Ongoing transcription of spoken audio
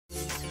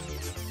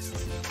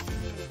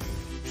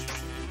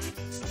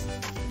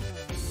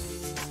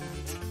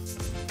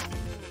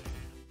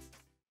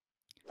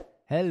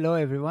Hello,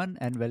 everyone,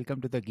 and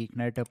welcome to the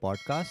GeekNarrator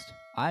podcast.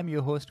 I'm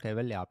your host,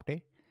 Kaival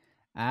Yapte,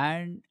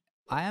 and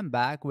I am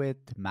back with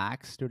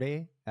Max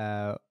today.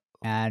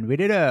 And we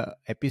did a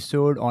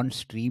episode on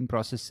stream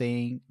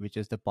processing, which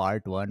is the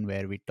part one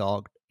where we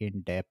talked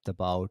in depth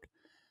about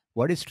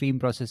what is stream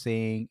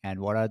processing and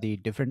what are the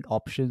different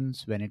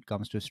options when it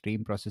comes to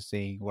stream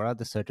processing. What are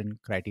the certain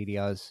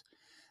criterias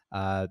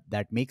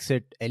that makes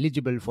it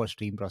eligible for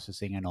stream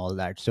processing and all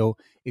that. So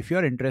if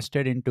you're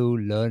interested into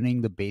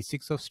learning the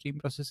basics of stream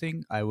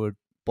processing, I would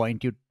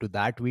point you to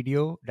that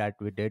video that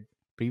we did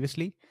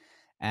previously.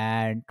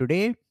 And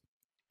today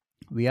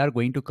we are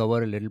going to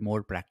cover a little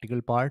more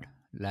practical part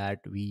that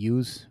we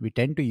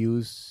tend to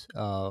use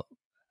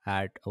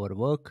at our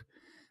work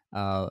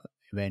uh,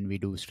 when we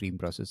do stream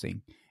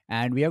processing.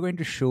 And we are going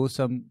to show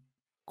some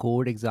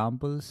code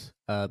examples,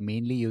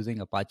 mainly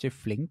using Apache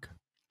Flink,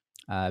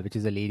 which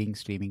is a leading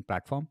streaming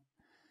platform.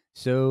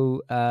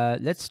 So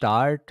let's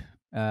start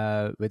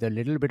with a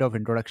little bit of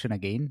introduction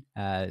again.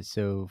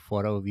 So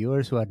for our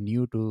viewers who are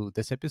new to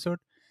this episode,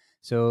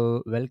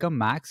 so welcome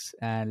Max,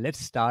 and let's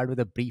start with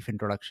a brief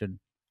introduction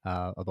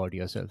about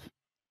yourself.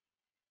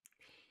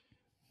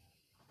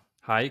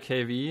 Hi,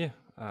 KV.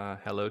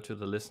 Hello to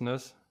the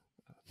listeners.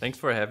 Thanks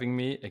for having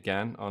me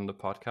again on the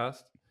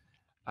podcast.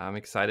 I'm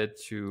excited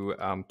to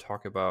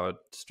talk about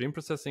stream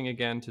processing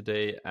again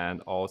today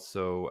and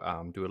also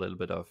do a little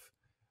bit of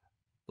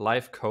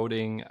live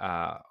coding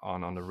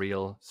on the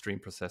real stream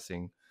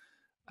processing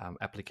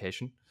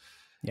application.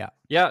 Yeah.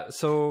 Yeah,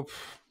 so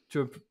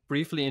to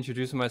briefly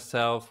introduce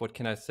myself, what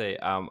can I say?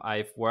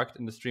 I've worked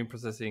in the stream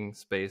processing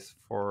space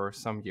for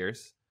some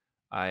years.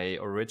 I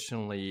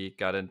originally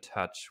got in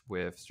touch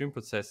with stream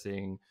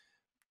processing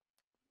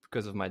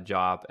because of my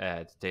job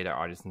at Data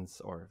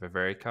Artisans or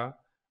Viverica,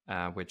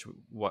 which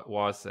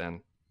was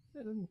and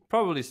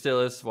probably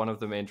still is one of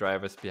the main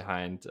drivers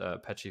behind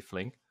Apache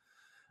Flink.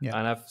 Yeah.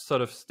 And I've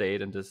sort of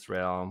stayed in this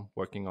realm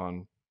working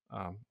on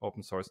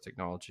open source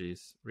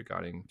technologies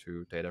regarding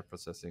to data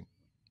processing.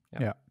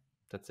 Yeah.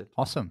 That's it.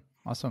 Awesome.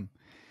 Awesome.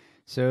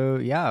 So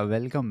yeah,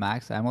 welcome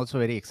Max. I'm also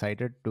very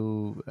excited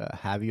to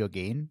have you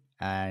again.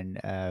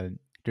 And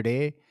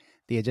today,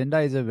 the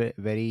agenda is a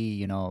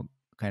very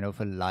kind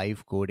of a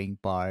live coding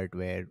part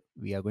where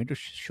we are going to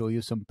show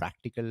you some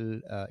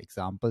practical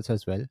examples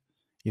as well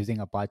using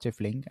Apache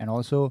Flink, and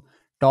also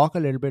talk a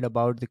little bit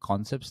about the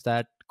concepts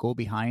that go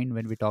behind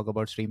when we talk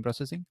about stream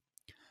processing.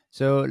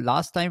 So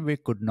last time we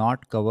could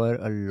not cover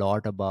a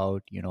lot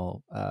about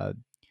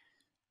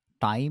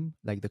time,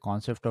 like the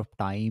concept of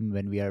time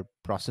when we are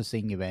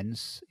processing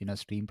events in a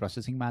stream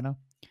processing manner,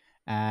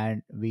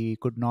 and we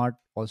could not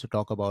also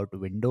talk about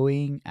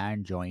windowing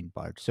and join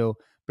part. So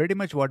pretty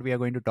much what we are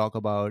going to talk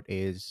about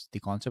is the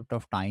concept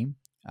of time.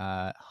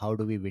 How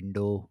do we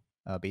window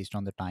based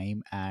on the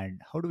time,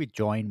 and how do we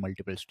join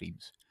multiple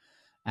streams?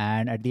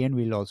 And at the end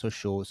we'll also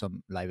show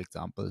some live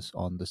examples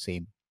on the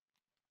same.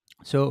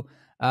 So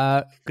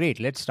great,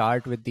 let's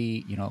start with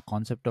the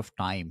concept of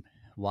time.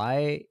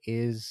 Why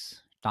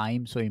is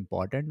time so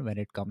important when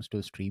it comes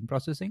to stream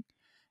processing,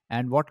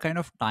 and what kind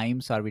of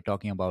times are we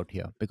talking about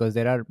here? Because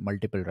there are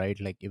multiple, right?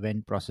 Like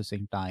event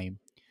processing time,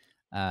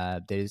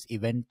 there is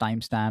event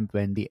timestamp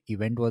when the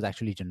event was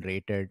actually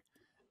generated,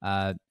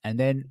 and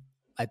then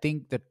I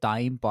think the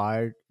time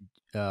part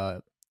uh,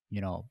 you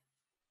know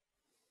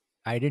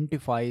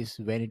identifies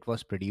when it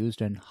was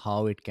produced and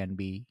how it can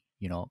be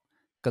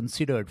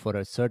considered for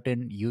a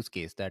certain use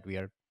case that we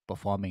are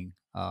performing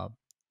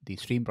the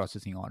stream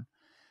processing on.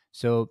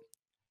 So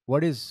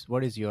what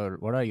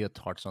are your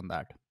thoughts on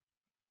that?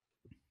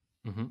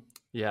 Mm-hmm.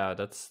 Yeah,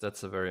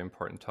 that's a very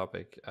important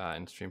topic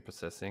in stream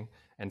processing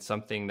and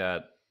something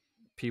that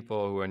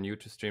people who are new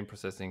to stream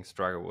processing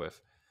struggle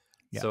with.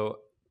 Yeah. So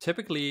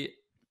typically,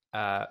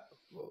 uh,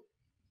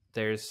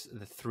 there's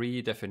the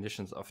three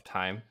definitions of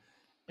time,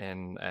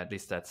 and at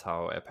least that's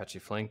how Apache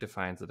Flink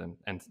defines it,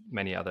 and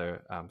many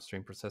other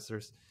stream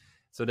processors.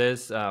 So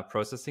there's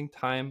processing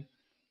time,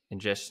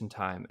 ingestion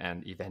time,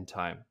 and event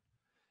time.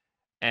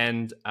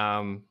 And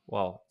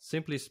well,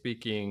 simply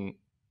speaking,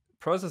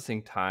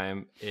 processing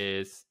time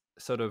is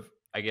sort of,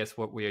 I guess,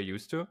 what we are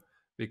used to,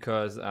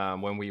 because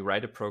when we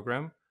write a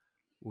program,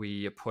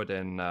 we put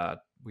in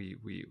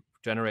we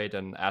generate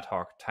an ad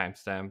hoc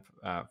timestamp,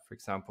 for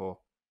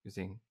example,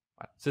 using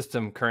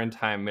system current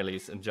time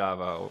millis in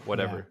Java or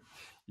whatever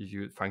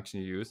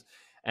function you use,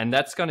 and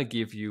that's going to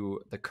give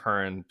you the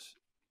current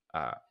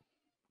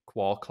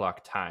wall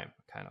clock time,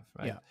 kind of,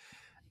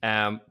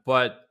 right?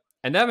 But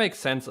and that makes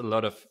sense in a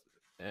lot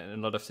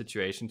of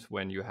situations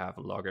when you have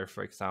a logger,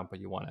 for example,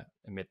 you want to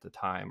emit the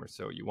time, or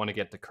so you want to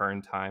get the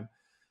current time.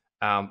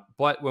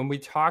 But when we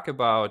talk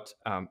about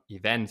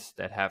events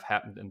that have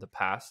happened in the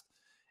past,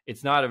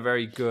 it's not a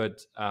very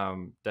good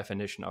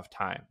definition of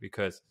time,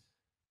 because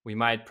we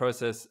might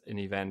process an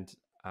event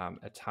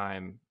at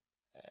time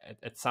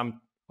at some,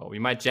 well, we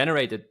might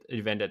generate an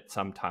event at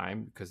some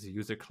time because the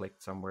user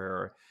clicked somewhere,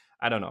 or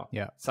I don't know.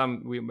 Yeah.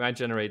 We might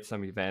generate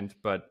some event,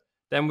 but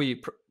then we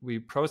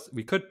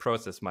could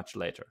process much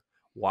later.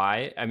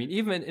 Why? I mean,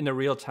 even in a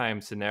real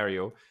time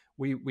scenario,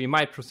 we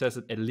might process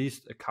it at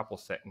least a couple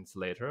seconds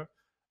later,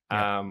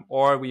 Yeah.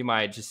 or we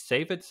might just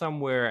save it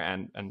somewhere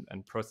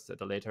and process it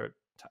at a later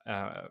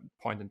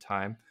point in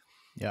time.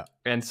 Yeah.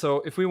 And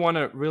so if we want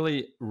to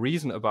really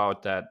reason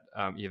about that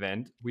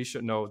event, we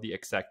should know the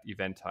exact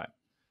event time.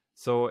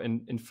 So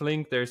in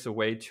Flink, there's a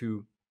way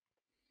to,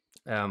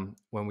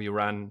 when we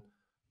run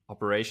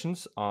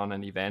operations on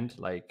an event,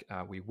 like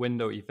we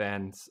window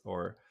events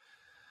or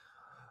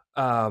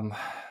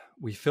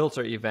we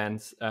filter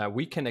events,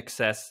 we can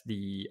access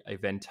the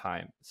event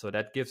time. So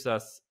that gives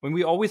us, when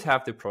we always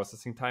have the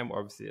processing time,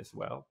 obviously, as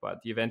well,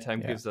 but the event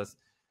time gives us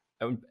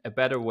a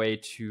better way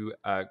to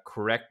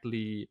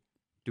correctly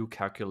do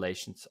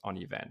calculations on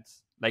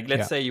events. Like,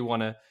 let's say you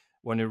want to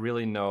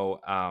really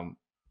know,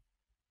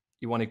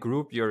 you want to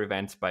group your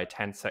events by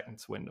 10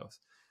 seconds windows.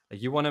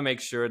 Like, you want to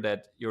make sure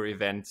that your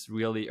events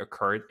really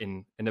occurred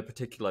in a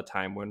particular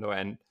time window,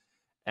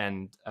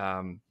 and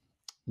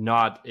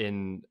not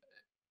in,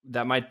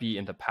 that might be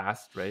in the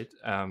past, right?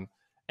 And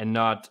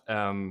not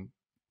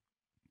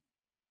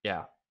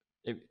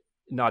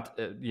not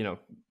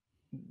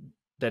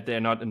that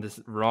they're not in this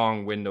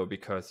wrong window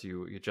because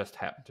you just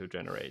happen to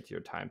generate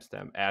your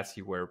timestamp as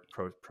you were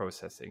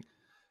processing.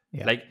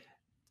 Like,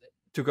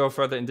 to go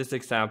further in this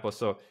example,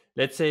 so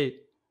let's say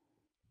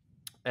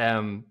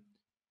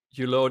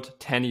you load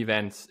 10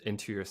 events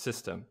into your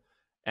system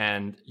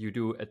and you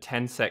do a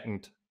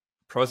 10-second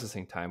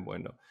processing time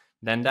window.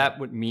 Then that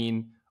would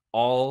mean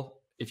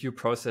if your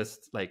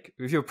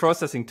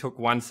processing took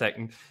 1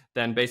 second,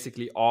 then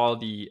basically all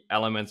the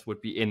elements would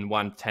be in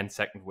one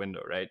 10-second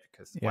window, right?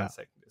 Because 1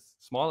 second is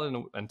smaller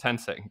than 10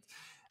 seconds.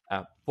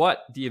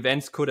 But the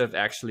events could have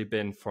actually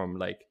been from,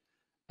 like,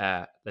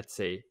 let's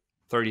say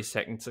 30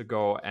 seconds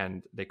ago,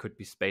 and they could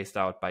be spaced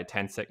out by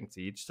 10 seconds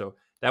each. So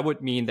that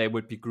would mean they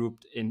would be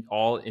grouped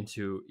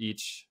into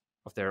each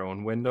of their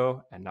own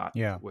window and not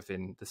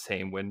within the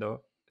same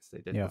window as they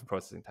did with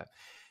processing time.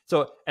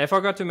 So I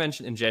forgot to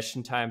mention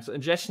ingestion time. So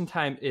ingestion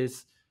time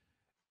is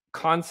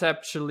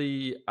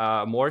conceptually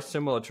more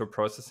similar to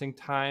processing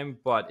time,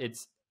 but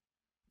it's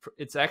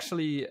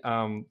actually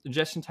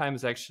ingestion time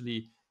is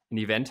actually an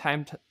event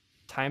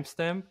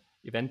timestamp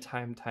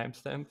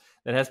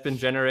that has been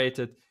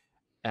generated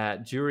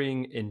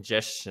during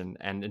ingestion,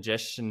 and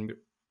ingestion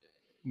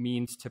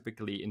means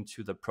typically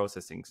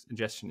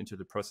ingestion into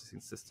the processing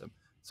system.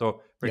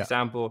 So, for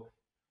example,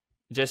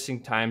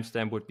 ingestion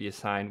timestamp would be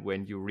assigned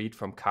when you read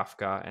from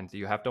Kafka, and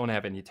you don't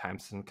have any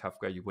timestamp in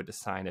Kafka. You would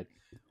assign it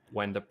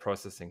when the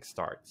processing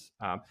starts.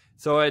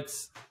 So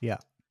it's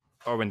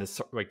or when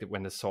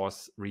the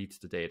source reads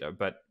the data.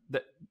 But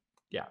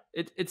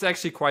it's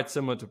actually quite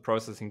similar to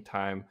processing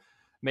time,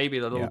 maybe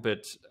a little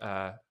bit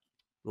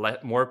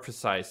more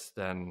precise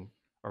than,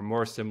 or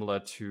more similar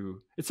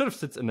to, it sort of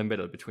sits in the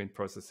middle between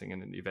processing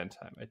and an event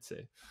time, I'd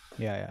say.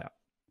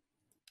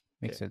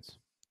 Makes sense.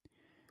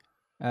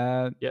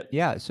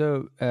 Yeah.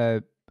 So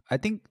I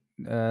think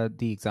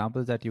the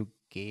examples that you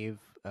gave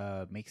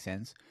make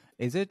sense.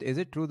 Is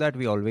it true that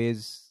we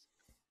always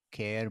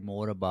care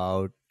more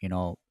about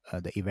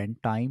the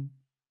event time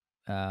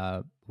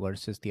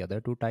versus the other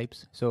two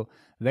types? So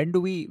when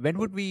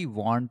would we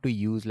want to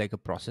use like a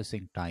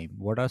processing time?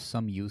 What are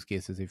some use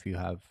cases if you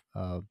have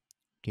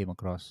came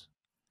across?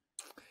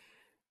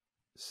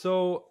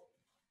 So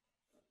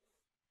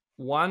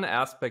one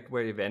aspect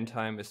where event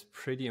time is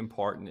pretty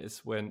important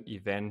is when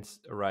events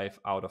arrive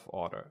out of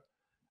order,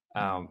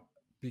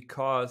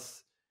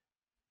 because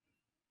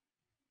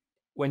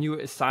when you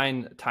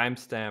assign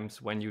timestamps,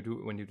 when you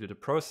do the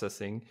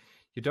processing,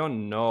 you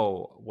don't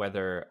know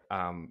whether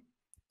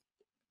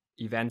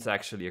events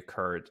actually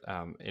occurred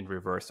in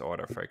reverse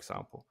order, for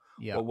example.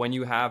 But when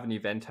you have an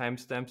event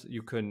timestamp,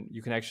 you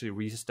can actually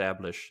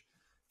reestablish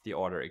the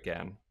order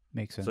again.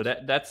 Makes sense. So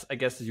that's, I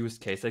guess, the use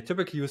case. A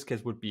typical use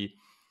case would be,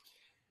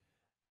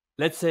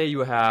 let's say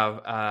you have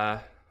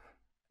a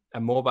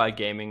mobile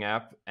gaming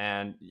app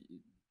and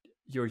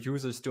your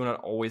users do not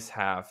always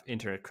have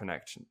internet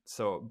connection.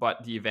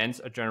 But the events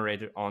are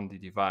generated on the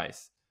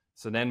device.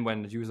 So then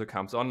when the user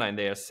comes online,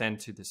 they are sent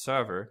to the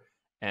server.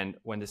 And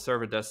when the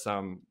server does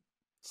some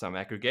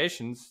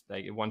aggregations,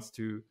 like it wants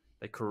to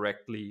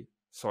correctly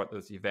sort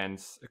those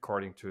events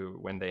according to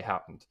when they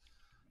happened.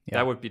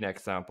 That would be an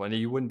example. And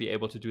you wouldn't be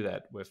able to do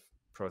that with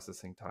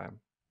processing time.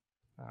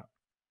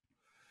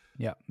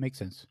 Makes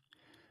sense.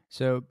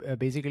 So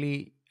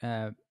basically,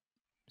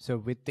 so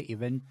with the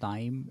event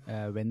time,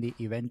 when the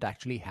event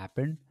actually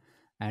happened,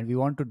 and we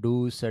want to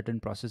do certain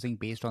processing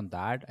based on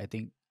that, I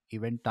think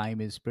event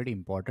time is pretty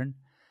important.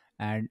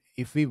 And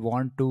if we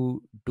want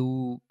to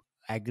do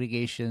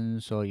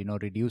aggregations or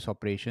reduce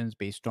operations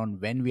based on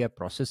when we are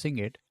processing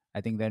it, I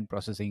think then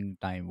processing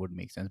time would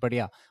make sense. But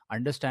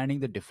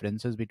understanding the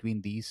differences between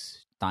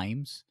these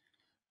times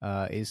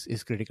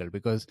is critical,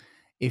 because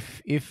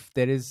if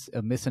there is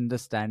a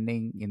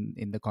misunderstanding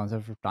in the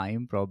concept of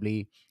time,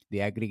 probably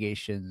the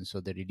aggregations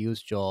or the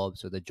reduced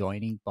jobs or the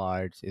joining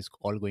parts is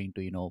all going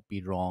to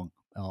be wrong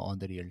on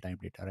the real time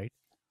data, right?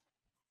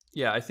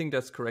 Yeah, I think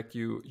that's correct.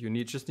 You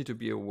just need to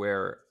be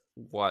aware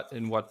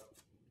in what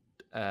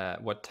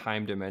what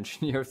time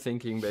dimension you're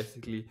thinking.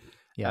 Basically,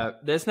 Yeah,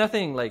 there's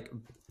nothing like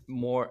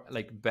more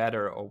like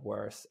better or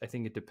worse. I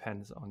think it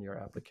depends on your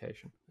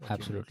application, what you're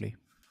making. absolutely.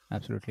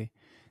 Absolutely.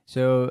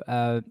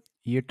 So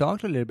you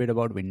talked a little bit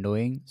about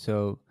windowing.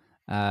 So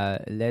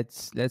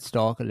let's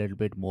talk a little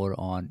bit more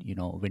on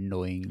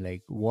windowing.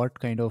 Like what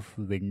kind of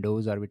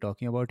windows are we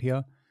talking about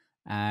here?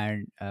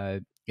 And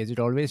is it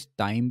always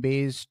time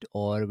based,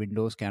 or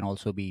windows can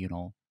also be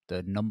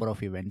the number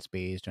of events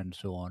based and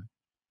so on?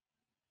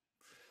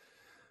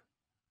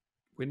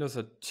 Windows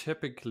are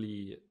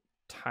typically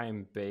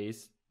time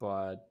based,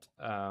 but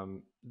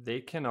they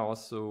can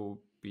also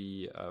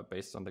be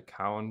based on the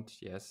count.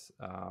 Yes.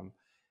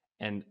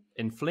 And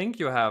in Flink,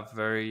 you have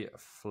very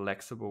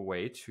flexible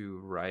way to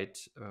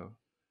write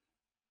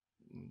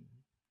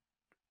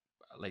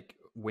like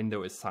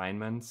window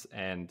assignments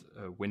and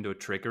window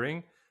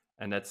triggering,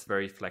 and that's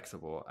very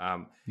flexible.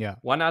 Yeah.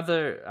 One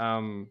other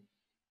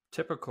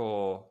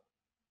typical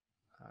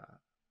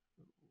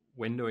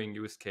windowing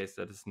use case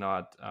that is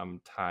not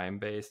time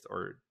based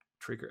or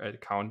trigger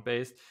account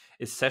based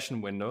is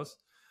session windows,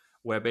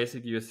 where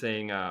basically you're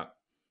saying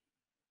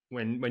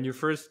when you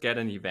first get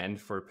an event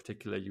for a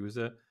particular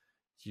user,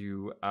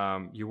 you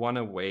want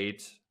to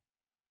wait,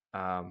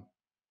 um,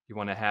 you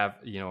want to have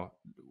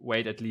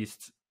wait at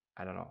least,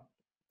 I don't know,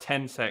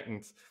 10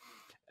 seconds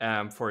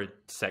for a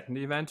second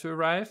event to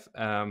arrive,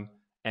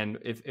 and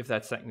if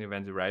that second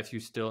event arrives, you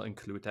still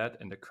include that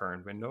in the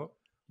current window.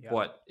 Yeah.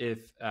 But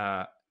if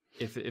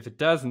it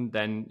doesn't,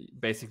 then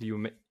basically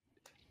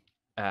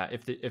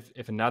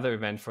if another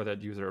event for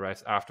that user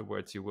arrives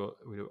afterwards, you will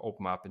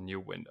open up a new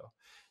window.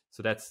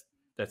 So that's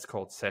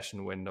called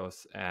session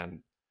windows,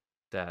 and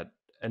that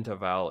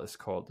interval is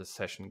called the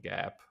session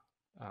gap.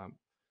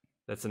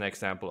 That's an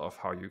example of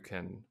how you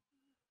can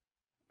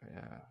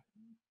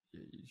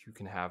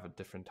have a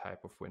different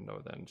type of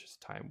window than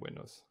just time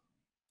windows.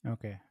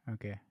 Okay.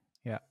 Okay.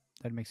 Yeah,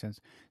 that makes sense.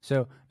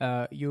 So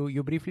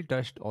you briefly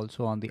touched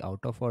also on the out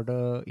of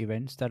order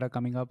events that are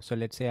coming up. So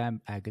let's say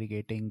I'm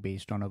aggregating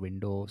based on a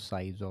window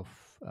size of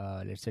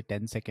let's say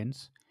 10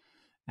 seconds,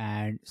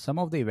 and some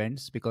of the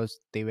events, because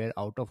they were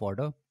out of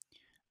order,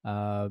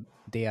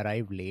 they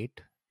arrive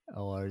late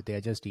or they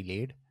are just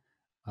delayed,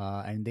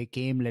 and they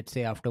came, let's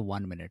say, after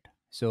 1 minute.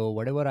 So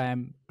whatever I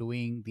am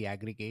doing the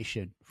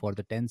aggregation for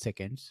the 10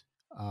 seconds,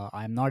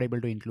 I'm not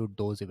able to include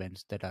those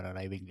events that are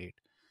arriving late.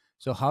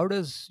 So how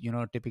does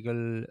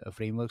typical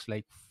frameworks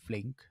like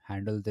Flink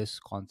handle this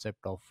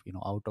concept of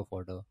out of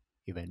order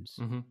events?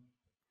 Mm-hmm.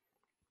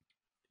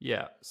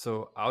 Yeah,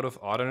 so out of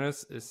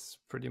orderness is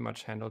pretty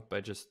much handled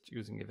by just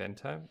using event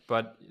time.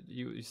 But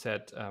you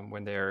said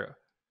when they're,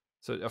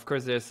 so of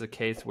course there's a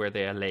case where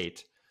they are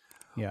late.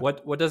 Yeah.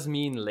 What does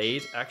mean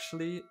late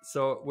actually?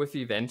 So with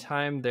event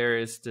time, there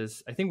is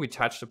this, I think we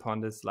touched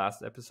upon this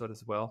last episode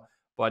as well,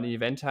 but in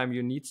event time,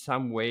 you need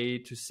some way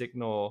to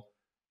signal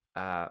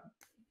uh,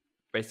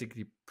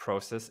 basically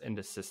process in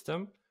the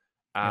system.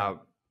 Yeah.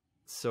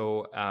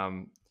 So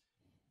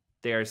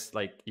there's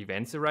like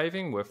events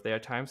arriving with their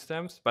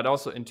timestamps, but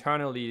also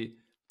internally,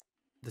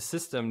 the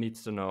system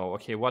needs to know,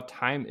 okay, what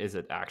time is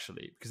it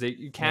actually? Because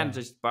you can't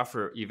Yeah. just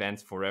buffer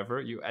events forever.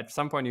 You at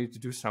some point you need to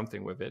do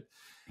something with it.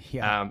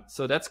 Yeah.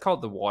 So that's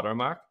called the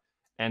watermark,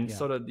 and Yeah.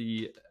 sort of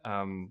the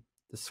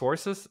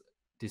sources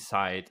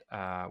decide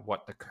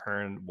what the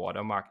current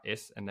watermark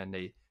is, and then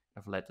they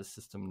have let the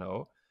system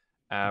know.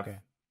 Okay.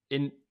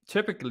 In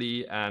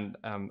typically, and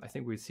I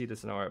think we see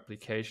this in our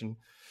application,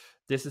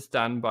 this is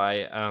done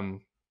by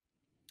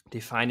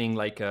defining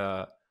like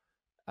a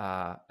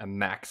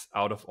max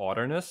out of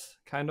orderness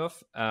kind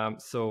of.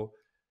 So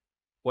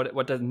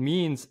what that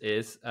means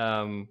is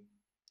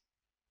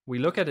we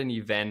look at an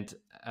event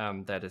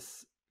that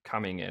is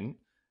coming in,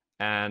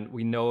 and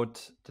we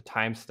note the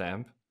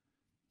timestamp,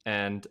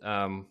 and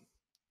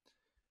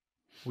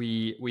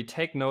we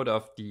take note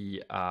of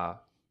the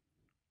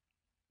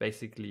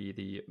basically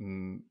the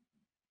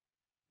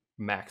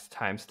max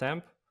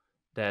timestamp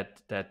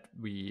that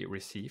we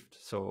received.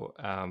 So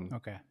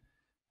Okay.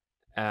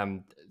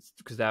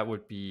 because that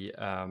would be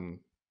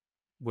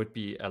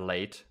a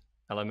late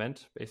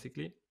element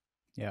basically,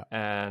 Yeah.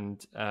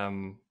 and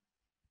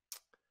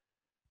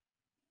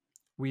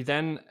we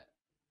then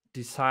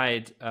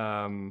decide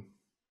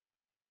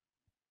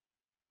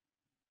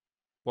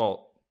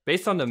well,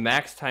 based on the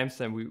max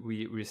timestamp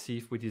we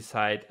receive, we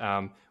decide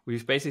we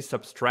basically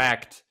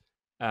subtract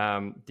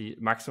the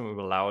maximum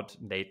allowed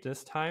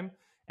lateness time,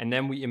 and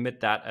then we emit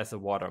that as a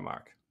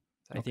watermark.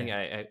 So I think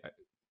Okay.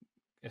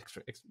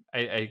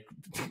 I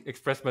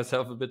expressed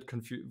myself a bit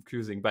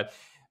confusing, but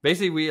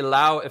basically we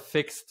allow a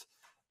fixed,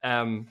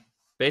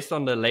 based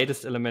on the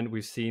latest element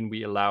we've seen,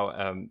 we allow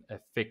a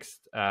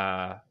fixed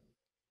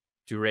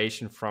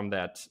duration from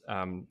that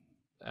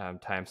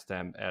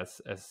timestamp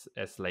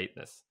as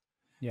lateness.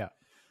 Yeah.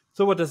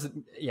 So what does it?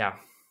 Yeah.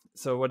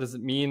 So what does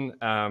it mean?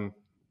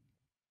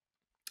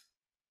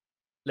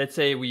 Let's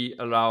say we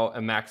allow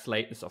a max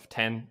lateness of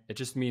 10. It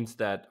just means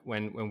that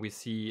when we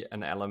see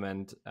an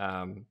element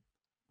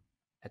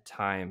at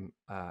time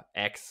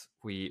x,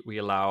 we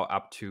allow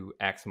up to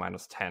x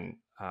minus 10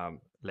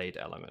 late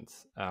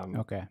elements.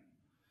 Okay.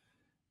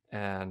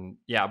 And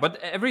yeah, but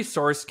every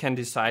source can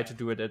decide to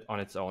do it on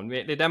its own.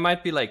 There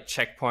might be like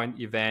checkpoint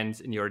events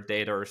in your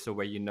data or so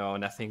where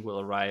nothing will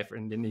arrive,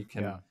 and then you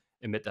can Yeah.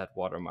 emit that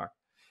watermark.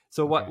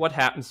 So Okay. what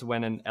happens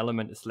when an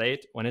element is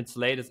late? When it's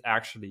late, it's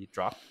actually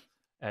dropped.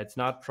 It's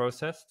not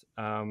processed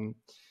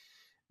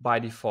by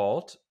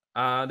default.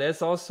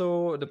 There's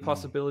also the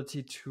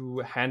possibility to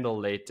handle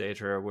late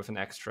data with an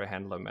extra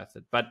handler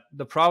method. But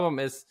the problem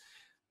is,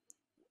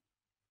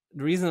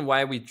 the reason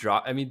why we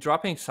drop, I mean,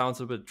 dropping sounds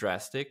a bit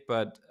drastic,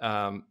 but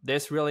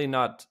there's really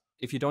not,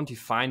 if you don't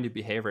define the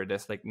behavior,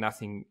 there's like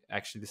nothing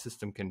actually the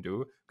system can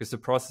do because the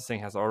processing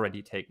has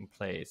already taken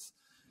place.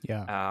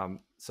 Yeah.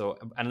 So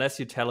unless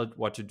you tell it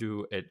what to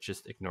do, it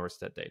just ignores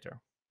that data.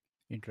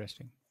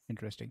 Interesting.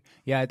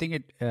 Yeah, I think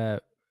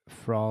it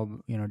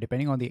from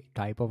depending on the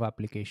type of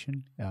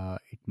application,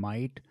 it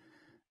might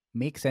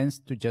make sense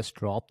to just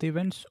drop the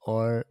events,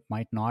 or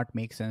might not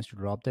make sense to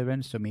drop the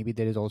events. So maybe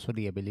there is also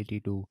the ability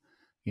to,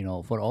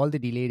 for all the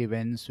delayed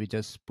events, we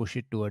just push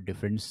it to a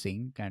different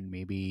sync and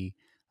maybe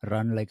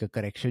run like a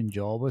correction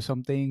job or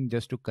something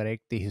just to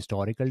correct the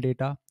historical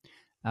data.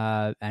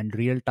 And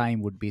real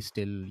time would be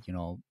still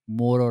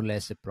more or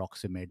less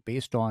approximate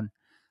based on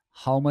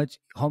how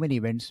many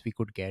events we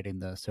could get in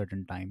the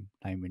certain time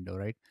window,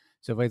 right?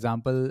 So for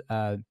example,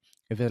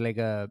 if it's like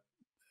a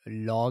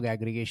log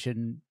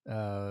aggregation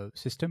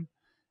system,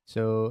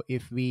 so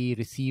if we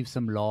receive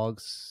some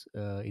logs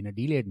in a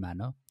delayed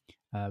manner,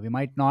 we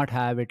might not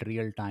have it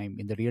real time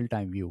in the real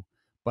time view,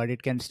 but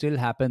it can still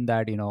happen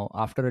that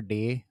after a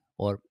day,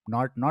 or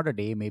not a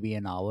day, maybe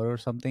an hour or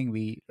something,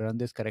 we run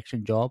this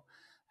correction job,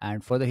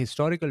 and for the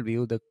historical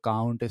view the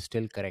count is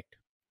still correct.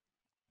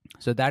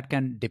 So that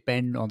can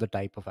depend on the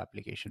type of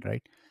application,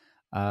 right?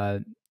 uh,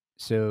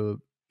 so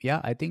yeah,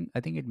 I think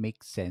it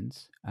makes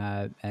sense.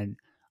 And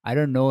I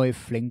don't know if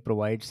Flink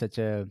provides such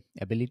a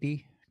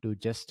ability to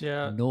just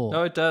Yeah, know.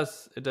 no, it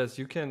does. It does.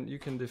 You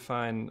can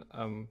define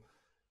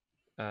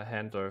a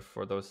handler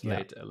for those Yeah.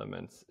 late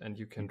elements, and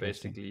you can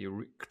Interesting.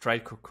 basically try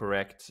to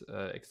correct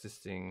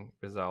existing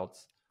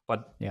results.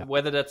 But Yeah.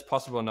 whether that's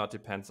possible or not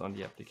depends on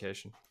the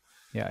application.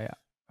 Yeah.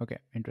 Okay,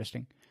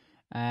 interesting.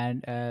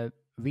 And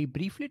we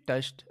briefly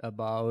touched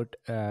about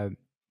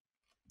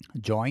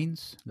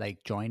joins,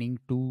 like joining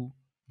two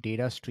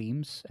data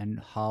streams and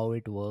how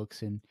it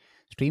works in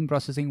stream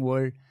processing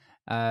world.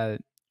 uh,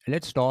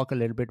 let's talk a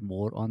little bit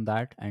more on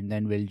that, and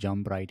then we'll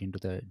jump right into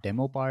the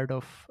demo part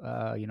of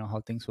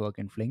how things work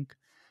in Flink.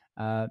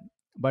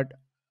 But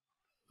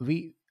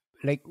we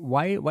like,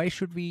 why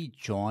should we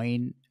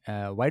join,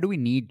 why do we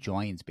need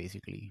joins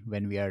basically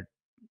when we are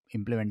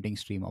implementing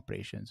stream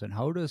operations, and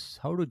how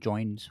do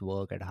joins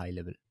work at a high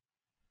level?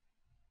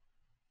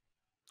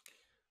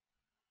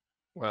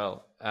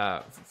 Well,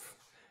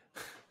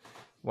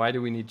 why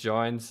do we need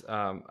joins?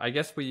 I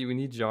guess we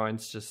need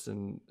joins just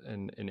in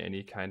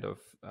any kind of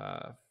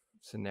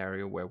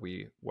scenario where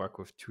we work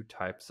with two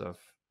types of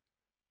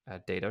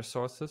data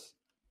sources,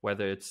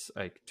 whether it's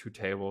like two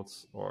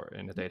tables or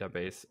in a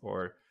database,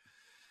 or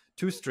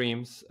two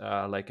streams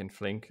like in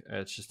Flink.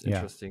 It's just Yeah.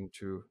 interesting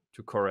to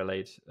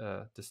correlate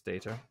this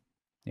data.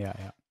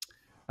 Yeah.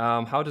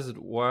 How does it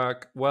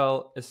work?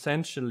 Well,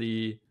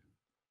 essentially,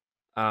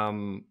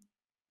 um,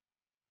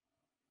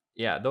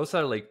 yeah, those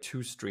are like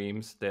two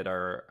streams that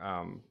are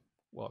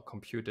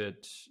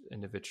computed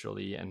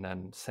individually and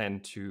then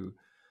sent to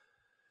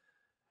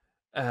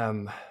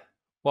um,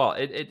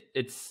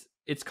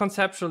 it's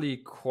conceptually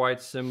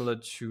quite similar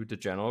to the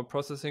general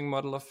processing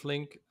model of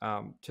Flink.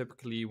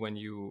 Typically, when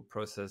you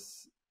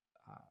process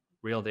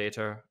real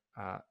data,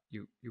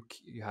 you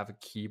have a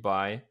key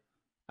by,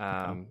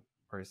 Okay.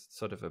 or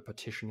sort of a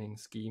partitioning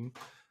scheme,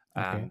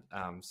 Okay.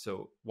 and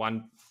so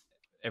one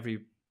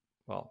every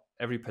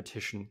every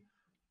partition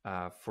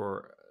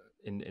for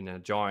in a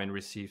join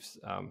receives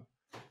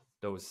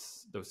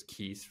those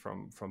keys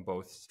from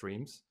both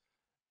streams,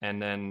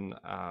 and then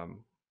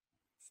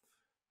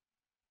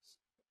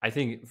I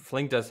think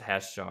Flink does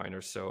hash join,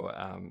 or so.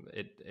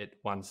 It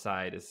one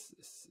side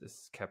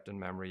is kept in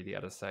memory, the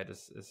other side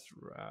is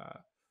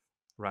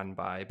run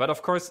by. But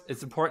of course,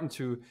 it's important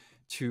to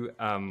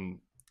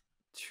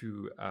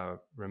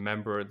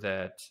remember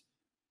that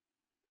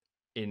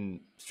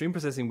in stream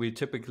processing we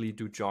typically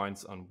do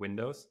joins on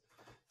windows.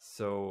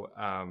 So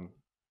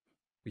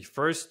we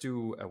first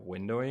do a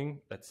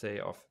windowing, let's say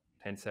of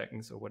 10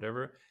 seconds or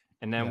whatever,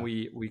 and then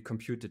Yeah. we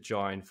compute the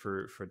join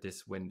for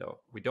this window.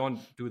 We don't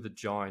do the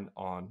join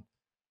on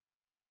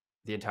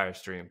the entire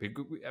stream.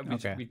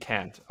 Okay. We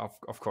can't,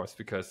 of course,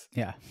 because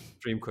Yeah.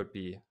 stream could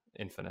be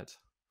infinite.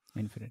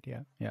 Infinite.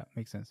 Yeah,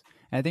 makes sense.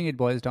 And I think it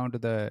boils down to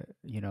the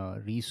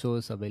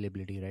resource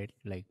availability, right?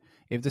 Like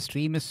if the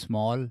stream is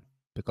small,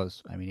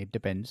 because I mean it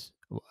depends.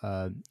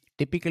 uh,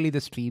 Typically the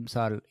streams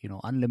are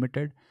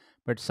unlimited,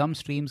 but some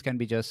streams can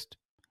be just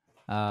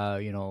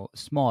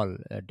small,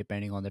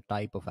 depending on the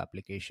type of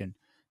application.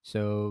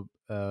 So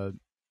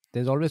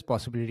there's always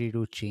possibility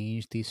to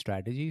change these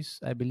strategies,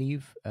 I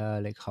believe,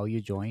 like how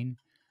you join.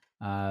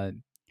 uh,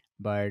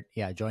 but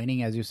yeah,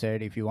 joining, as you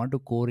said, if you want to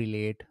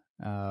correlate,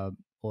 uh,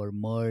 or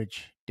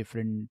merge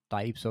different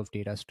types of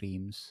data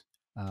streams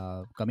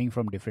coming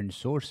from different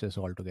sources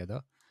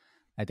altogether.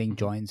 I think Mhm.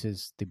 joins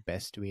is the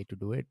best way to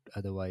do it.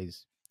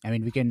 Otherwise, I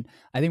mean, we can,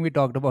 I think we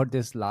talked about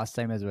this last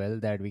time as well,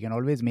 that we can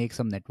always make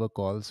some network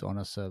calls on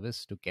a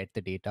service to get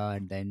the data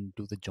and then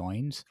do the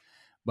joins.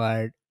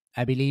 But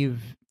I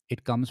believe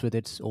it comes with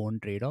its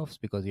own trade offs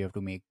because you have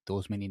to make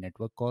those many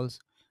network calls.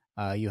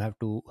 You have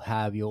to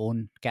have your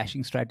own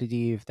caching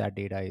strategy if that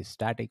data is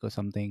static or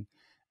something.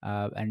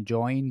 And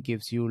join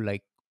gives you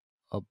like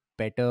a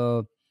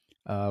better,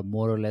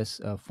 more or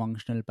less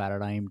functional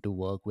paradigm to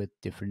work with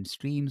different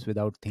streams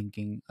without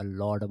thinking a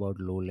lot about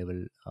low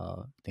level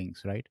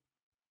things, right?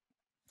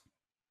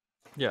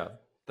 Yeah,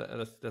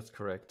 that's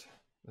correct.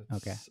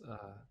 Okay. That's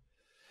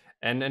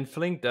and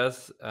Flink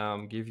does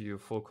give you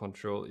full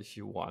control if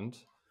you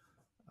want.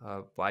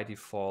 By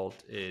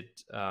default,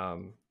 it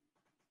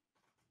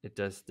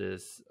does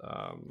this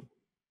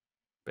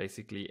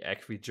basically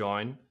equi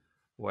join,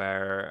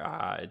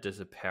 where it does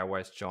a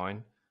pairwise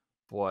join,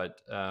 but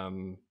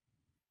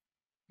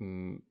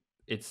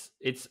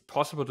it's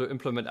possible to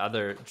implement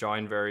other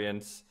join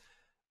variants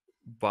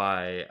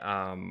by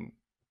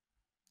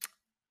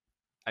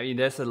I mean,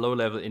 there's a low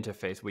level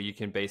interface where you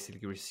can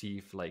basically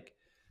receive like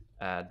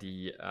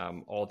the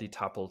all the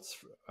tuples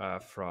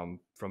from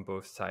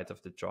both sides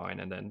of the join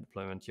and then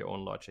implement your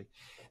own logic.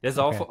 There's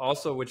Okay.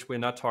 also, which we're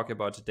not talking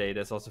about today,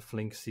 there's also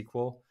Flink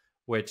SQL,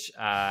 which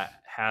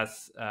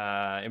has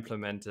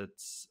implemented,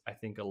 I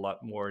think, a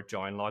lot more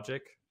join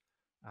logic.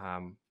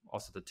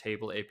 Also the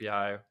table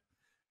API.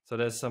 So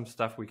there's some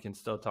stuff we can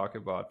still talk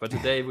about. But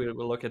today we'll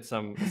look at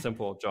some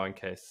simple join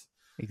case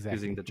using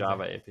Exactly. the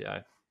Java Exactly.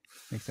 API.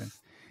 Makes sense.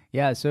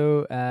 Yeah.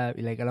 So,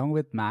 like along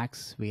with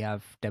Max, we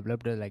have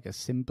developed like a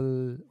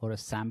simple or a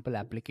sample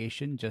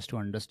application just to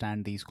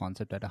understand these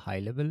concepts at a high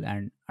level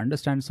and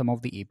understand some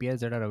of the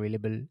APIs that are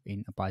available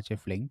in Apache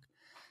Flink.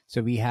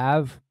 So we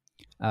have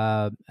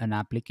an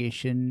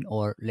application,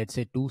 or let's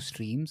say two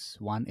streams.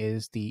 One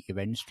is the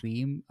event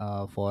stream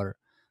for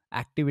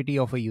activity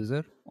of a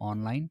user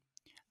online.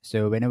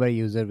 So whenever a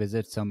user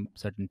visits some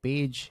certain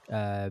page,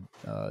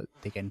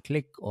 they can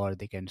click or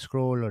they can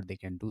scroll or they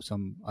can do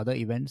some other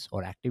events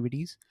or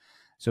activities.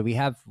 So we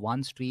have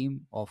one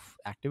stream of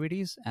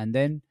activities, and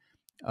then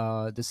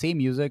the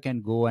same user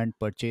can go and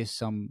purchase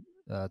some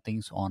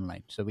things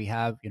online. So we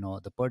have,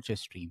 the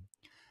purchase stream.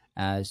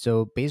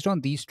 So based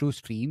on these two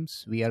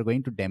streams, we are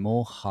going to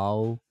demo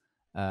how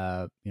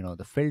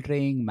the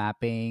filtering,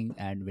 mapping,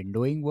 and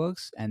windowing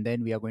works, and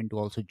then we are going to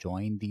also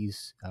join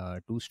these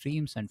two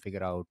streams and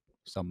figure out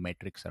some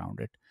metrics around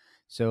it.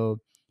 So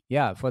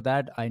yeah, for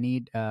that I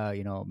need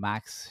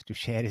Max to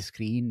share his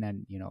screen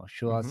and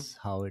show Mm-hmm. us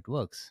how it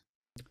works.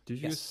 Do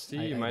you Yes,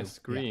 see I my do. Yeah.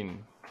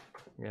 screen?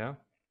 Yeah.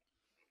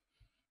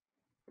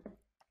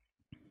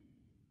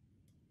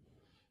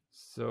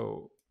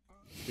 So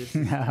this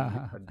is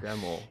a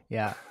demo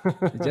Yeah,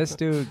 just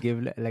to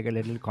give like a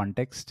little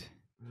context.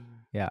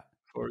 Yeah.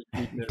 for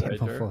Geek Demo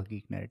Narrator. for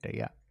GeekNarrator.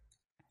 Yeah.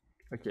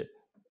 Okay,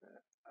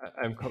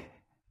 I'm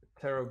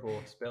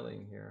terrible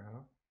spelling here, huh?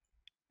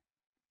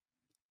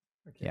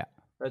 Okay, Yeah.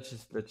 let's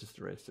just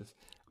erase this.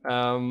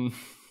 Um,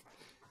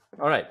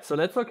 all right, so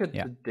let's look at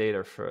Yeah. the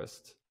data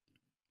first.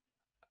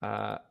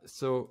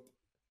 So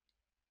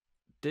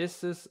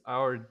this is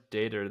our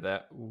data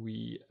that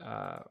we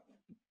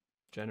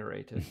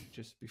generated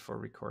just before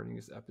recording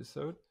this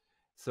episode.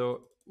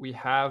 So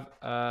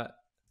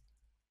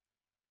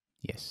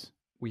Yes.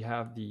 we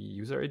have the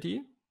user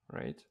ID,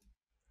 right?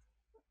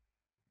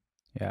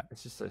 Yeah.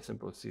 It's just a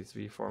simple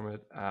CSV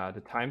format.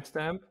 The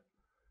timestamp,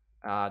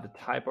 the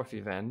type of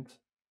event,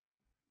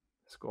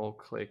 scroll,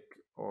 click,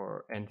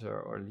 or enter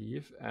or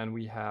leave, and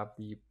we have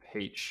the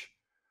page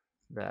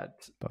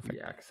that we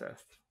Perfect.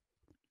 accessed.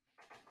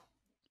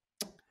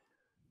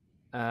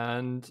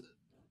 And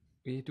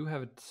we do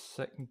have a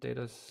second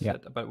data Yeah.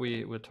 set, but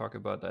we will talk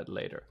about that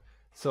later.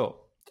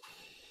 So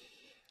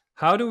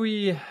how do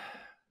we,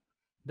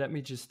 let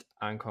me just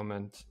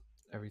uncomment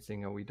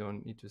everything that we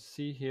don't need to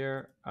see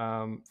here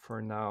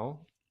for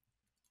now.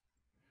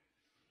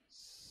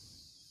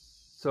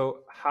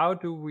 So how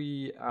do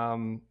we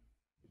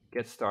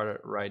get started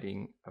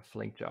writing a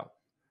Flink job?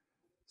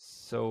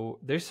 So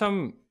there's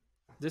some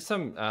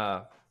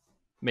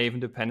Maven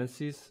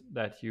dependencies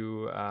that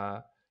you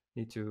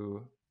need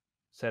to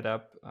set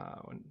up.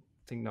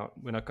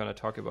 We're not going to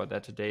talk about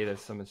that today.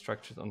 There's some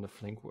instructions on the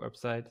Flink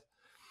website.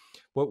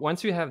 But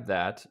once you have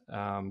that,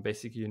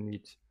 basically you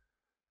need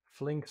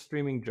Flink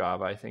streaming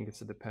Java. I think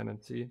it's a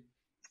dependency,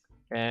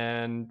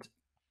 and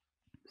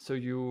so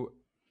you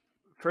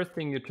first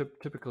thing you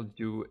typically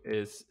do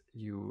is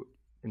you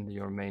in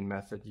your main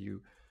method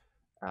you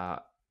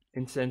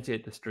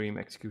instantiate the stream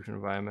execution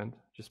environment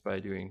just by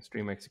doing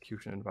stream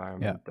execution Yeah.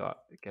 environment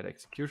dot get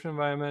execution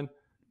environment.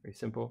 Very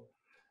simple.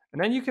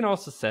 And then you can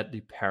also set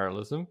the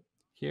parallelism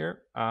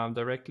here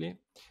directly.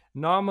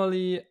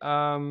 Normally,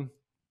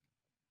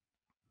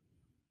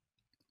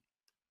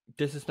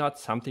 this is not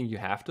something you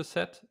have to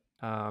set.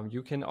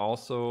 You can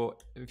also,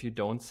 if you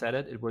don't set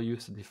it, it will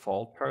use the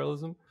default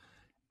parallelism.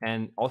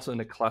 And also in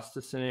a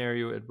cluster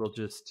scenario, it will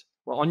just,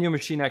 well, on your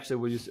machine, actually, it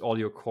will use all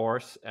your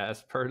cores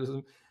as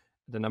parallelism,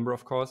 the number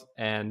of cores.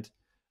 And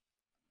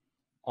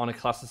on a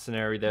cluster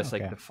scenario, there's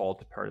like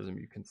default parallelism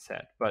you can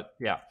set. But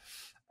yeah,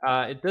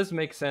 it does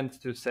make sense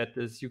to set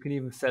this. You can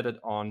even set it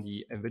on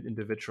the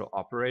individual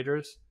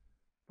operators,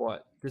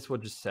 but this will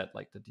just set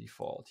like the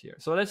default here.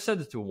 So let's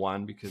set it to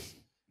 1 because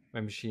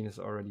my machine is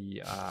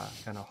already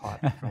kind of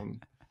hot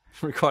from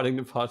recording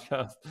the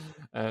podcast.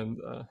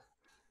 And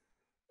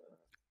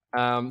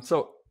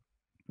so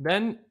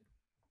then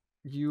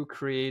you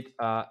create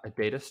a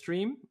data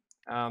stream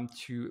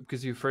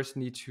because you first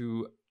need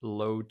to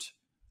load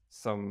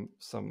some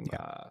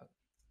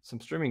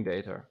streaming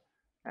data,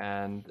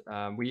 and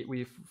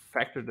we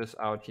factor this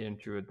out here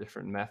into a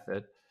different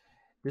method.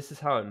 This is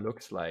how it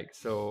looks like.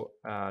 So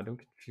don't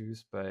get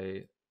confused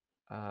by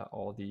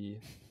all the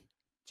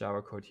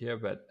Java code here,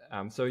 but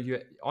so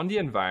you on the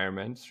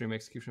environment, stream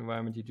execution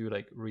environment, you do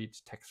like read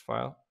text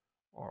file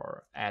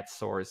or add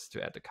source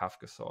to add the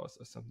Kafka source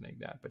or something like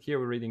that. But here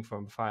we're reading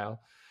from a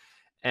file.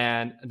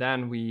 And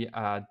then we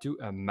do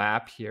a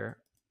map here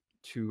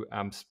to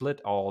split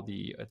all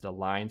the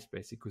lines,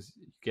 basically,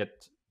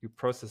 because you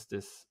process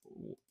this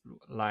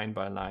line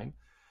by line.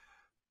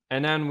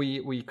 And then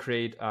we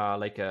create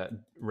like a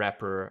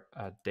wrapper,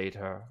 a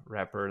data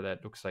wrapper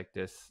that looks like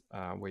this,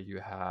 where you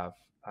have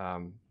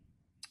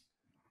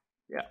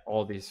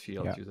all these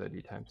fields, user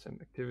ID,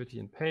 timestamp, activity,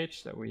 and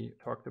page that we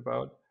talked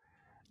about.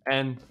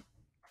 And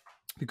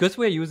because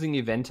we're using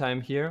event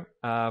time here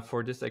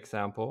for this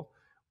example,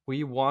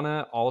 we want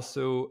to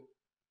also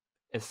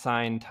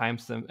assign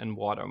timestamp and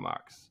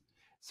watermarks.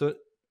 So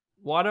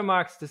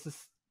watermarks, this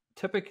is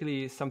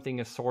typically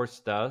something a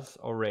source does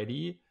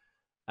already.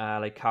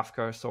 Like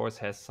Kafka source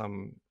has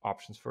some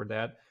options for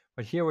that.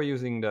 But here we're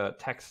using the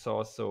text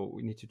source, so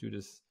we need to do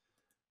this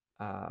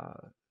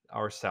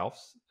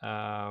ourselves.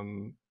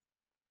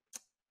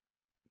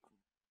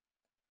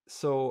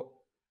 So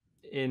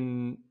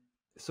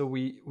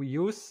we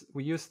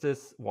use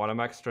this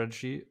watermark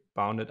strategy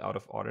bounded out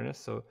of orderness.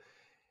 So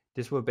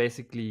this will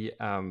basically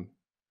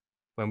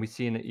when we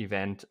see an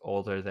event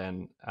older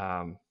than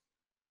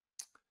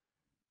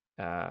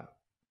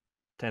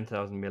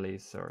 10,000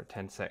 millis or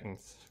 10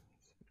 seconds,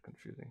 it's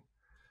confusing,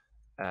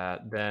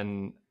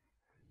 then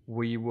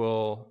we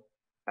will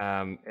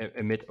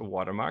emit a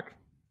watermark.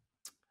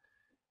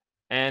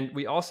 And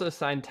we also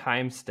assign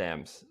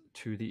timestamps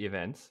to the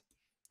events.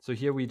 So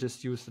here we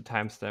just use the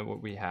timestamp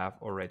what we have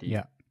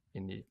already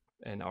in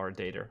our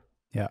data.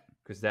 Yeah.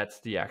 Because that's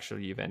the actual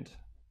event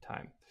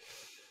time.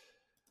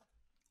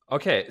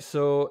 Okay,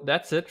 so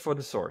that's it for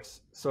the source.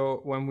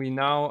 So when we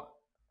now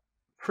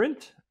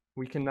print,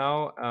 we can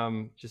now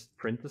just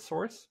print the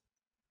source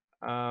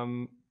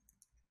and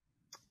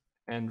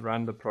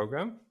run the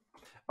program.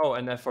 Oh,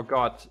 and I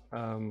forgot,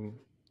 to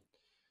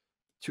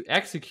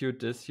execute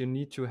this, you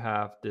need to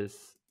have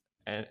this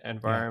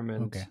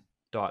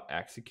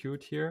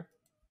environment.execute here,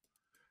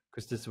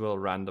 because this will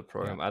run the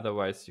program.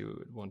 Otherwise,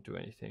 you won't do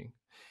anything.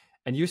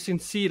 And you can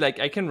see, like,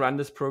 I can run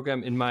this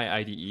program in my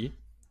IDE,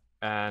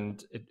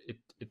 and it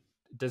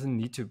doesn't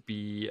need to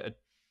be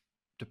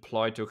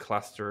deployed to a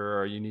cluster,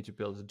 or you need to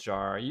build a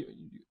jar.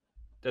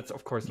 That's,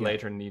 of course,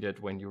 later needed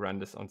when you run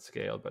this on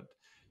scale, but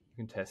you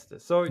can test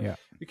this. So you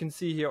can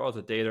see here all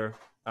the data.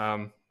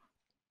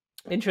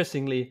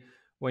 Interestingly,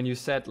 when you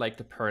set like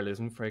the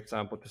parallelism, for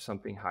example, to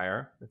something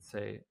higher, let's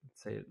set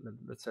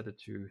it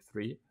to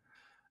 3.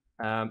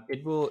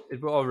 It will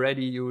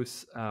already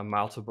use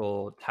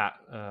multiple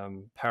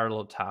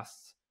parallel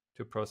tasks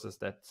to process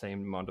that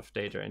same amount of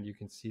data, and you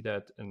can see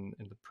that in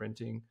the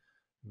printing.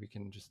 We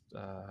can just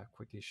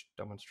quickly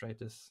demonstrate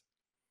this.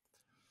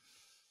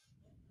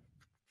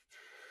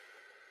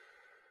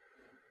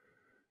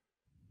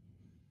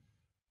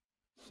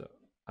 So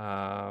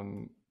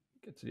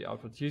get to the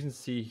output. You can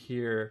see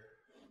here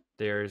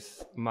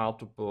there's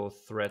multiple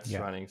threads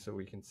running. So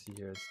we can see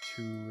here's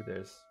 2.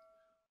 There's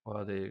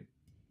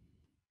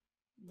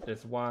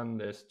 1,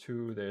 there's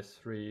 2, there's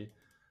 3.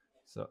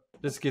 So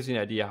this gives you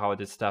an idea how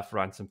this stuff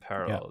runs in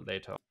parallel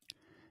later.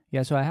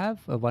 Yeah, so I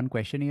have one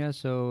question here.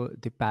 So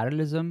the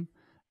parallelism,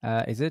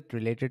 is it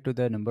related to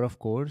the number of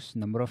cores,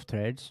 number of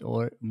threads,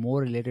 or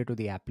more related to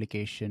the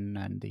application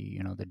and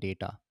the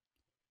data?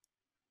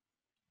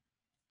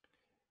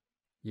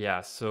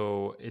 Yeah,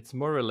 so it's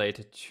more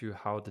related to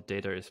how the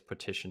data is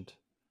partitioned.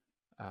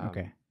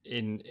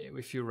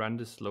 If you run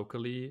this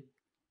locally,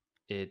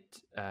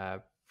 it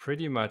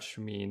pretty much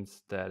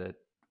means that it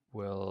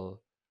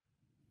will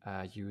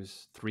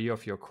use 3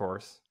 of your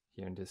cores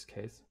here in this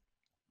case.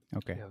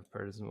 Okay. You have a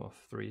parallelism of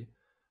 3.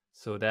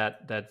 So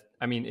that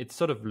I mean, it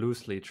sort of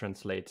loosely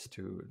translates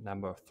to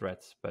number of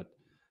threads, but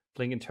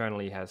Flink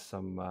internally has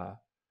some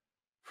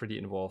pretty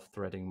involved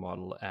threading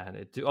model, and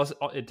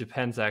it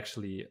depends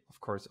actually,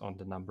 of course, on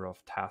the number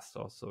of tasks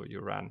also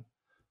you run.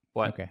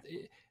 But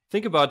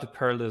think about the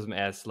parallelism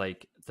as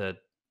like the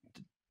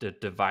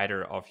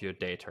divider of your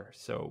data.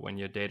 So when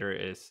your data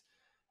is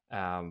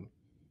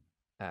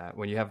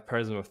when you have a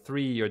parallelism of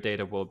 3, your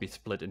data will be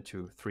split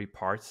into 3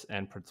 parts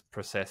and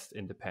processed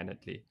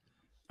independently.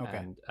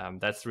 Okay. And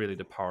that's really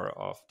the power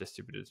of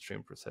distributed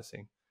stream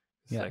processing.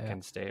 So it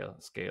can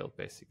scale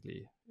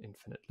basically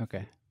infinitely.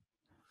 Okay.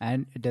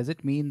 And does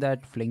it mean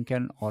that Flink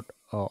can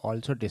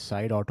also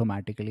decide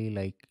automatically,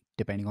 like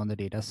depending on the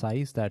data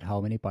size, that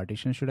how many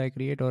partitions should I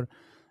create, or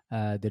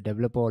the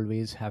developer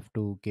always have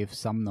to give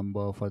some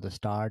number for the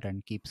start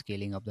and keep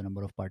scaling up the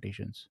number of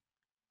partitions?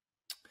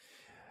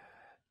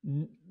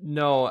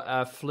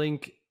 No,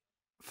 Flink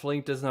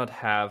does not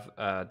have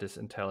this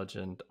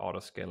intelligent auto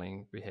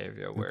scaling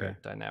behavior where Okay.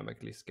 it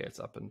dynamically scales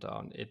up and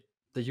down.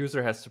 The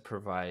user has to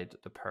provide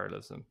the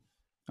parallelism,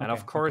 and Okay.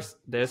 of course,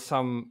 there's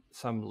some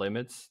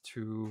limits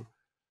to.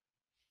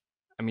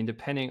 I mean,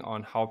 depending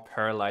on how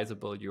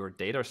parallelizable your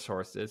data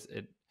source is,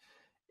 it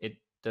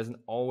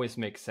doesn't always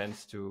make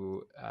sense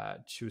to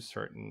choose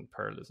certain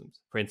parallelisms.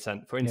 For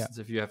instance,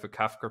 if you have a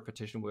Kafka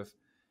partition with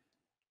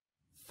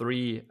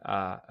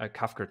a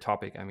Kafka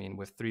topic, I mean,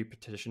 with 3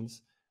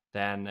 petitions,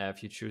 then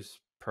if you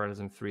choose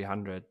parallelism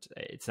 300,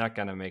 it's not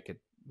going to make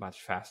it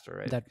much faster,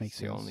 right? That makes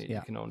sense.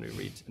 You can only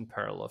read in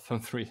parallel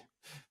from 3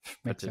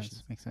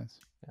 petitions. Makes sense.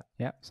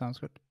 Yeah, sounds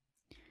good.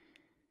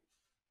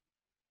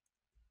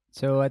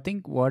 So I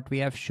think what we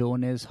have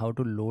shown is how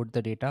to load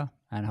the data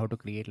and how to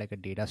create like a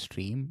data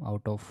stream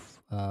out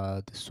of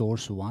the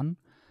source one.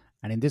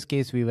 And in this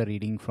case, we were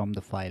reading from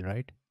the file,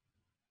 right?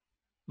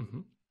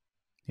 Mm-hmm.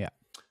 Yeah.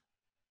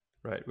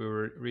 Right. We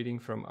were reading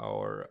from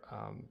our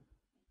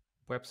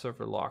web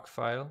server log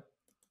file,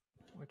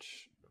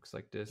 which looks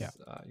like this: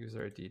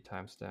 user ID,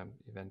 timestamp,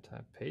 event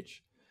type,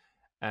 page,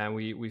 and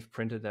we've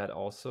printed that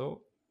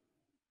also.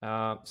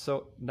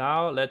 So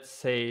now let's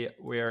say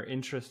we're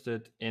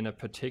interested in a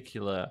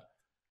particular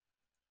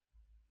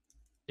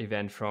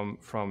event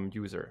from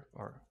user,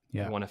 or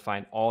we want to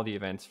find all the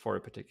events for a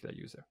particular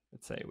user.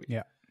 Let's say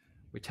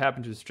we tap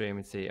into the stream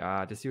and say,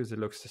 this user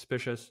looks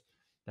suspicious.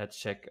 Let's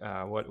check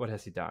what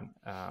has he done.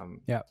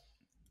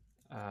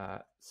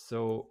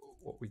 So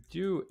what we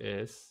do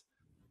is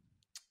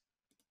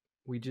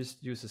we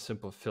just use a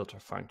simple filter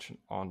function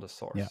on the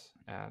source,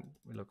 and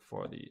we look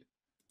for the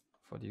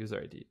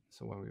user ID.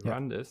 So when we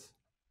run this,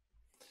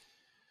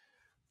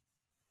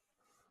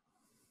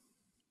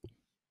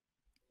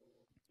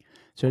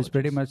 so it's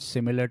pretty much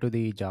similar to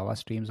the Java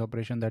streams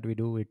operation that we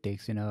do. It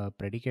takes in a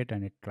predicate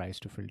and it tries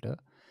to filter.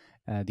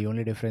 The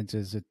only difference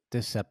is that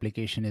this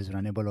application is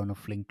runnable on a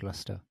Flink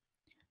cluster.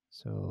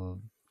 So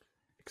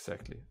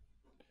exactly,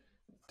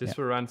 this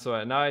will run.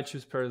 So now I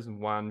choose person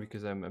 1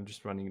 because I'm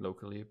just running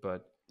locally.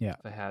 But if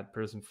I had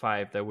person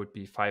 5, there would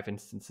be 5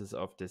 instances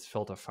of this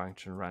filter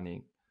function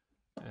running,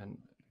 and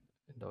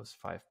in those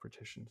 5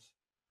 partitions.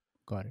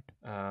 Got it.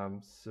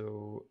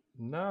 So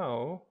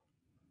now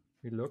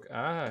we look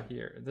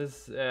here.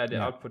 This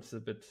the output is a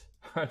bit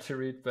hard to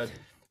read, but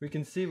we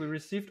can see we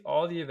received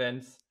all the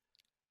events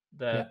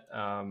that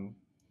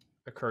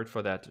occurred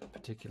for that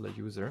particular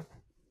user.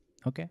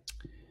 Okay.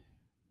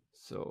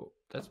 So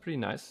that's pretty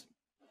nice.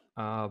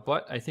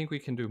 But I think we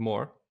can do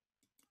more.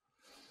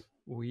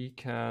 We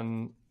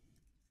can,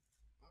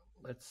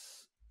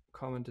 let's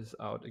comment this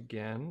out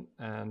again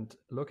and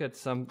look at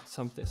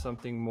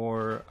something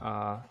more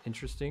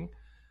interesting.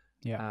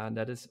 And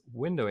that is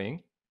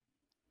windowing.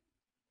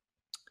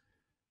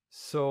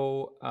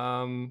 So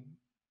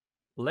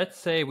let's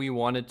say we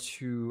wanted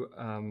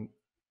to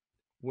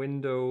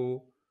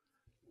window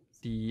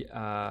the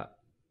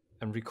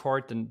and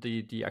record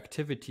the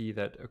activity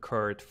that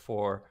occurred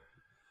for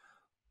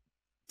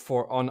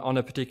on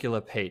a particular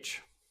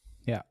page.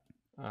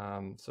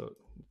 So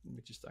let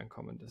me just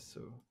uncomment this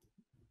so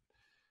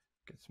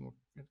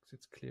it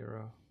gets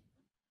clearer.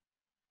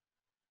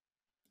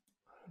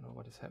 I don't know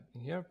what is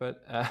happening here,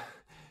 but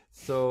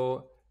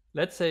so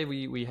let's say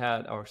we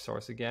had our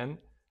source again,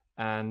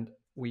 and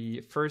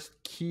we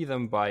first key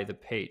them by the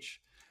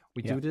page.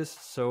 We do this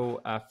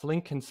so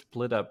Flink can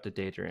split up the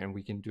data and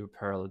we can do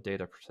parallel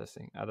data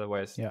processing.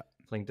 Otherwise,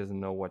 Flink doesn't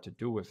know what to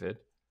do with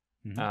it.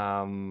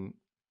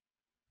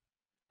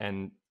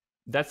 And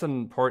that's an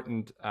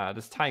important,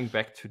 this tying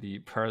back to the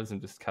parallelism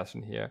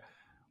discussion here,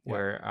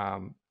 where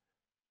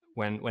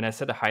when I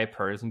set a high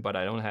parallelism, but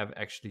I don't have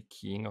actually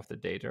keying of the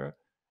data,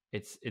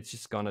 it's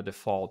just gonna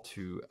default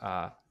to,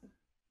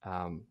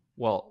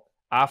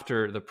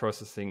 after the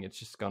processing, it's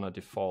just gonna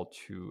default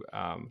to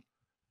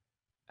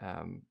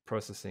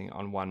processing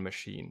on one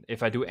machine.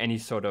 If I do any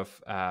sort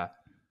of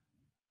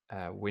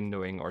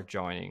windowing or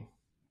joining,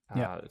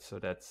 so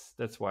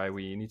that's why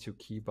we need to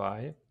key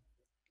by.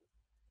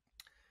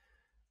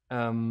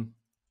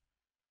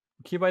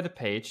 Key by the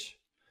page,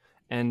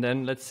 and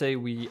then let's say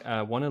we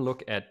want to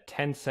look at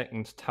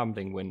 10-second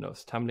tumbling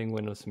windows. Tumbling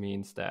windows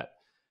means that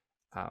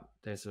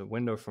there's a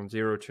window from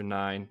 0 to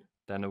 9,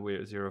 then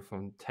a 0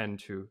 from 10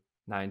 to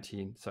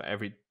 19. So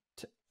every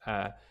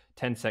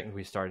 10 seconds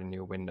we start a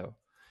new window.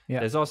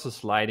 There's also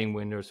sliding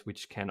windows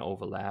which can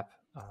overlap.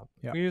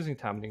 We're using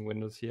tumbling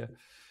windows here.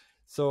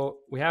 So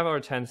we have our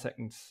 10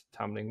 seconds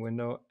tumbling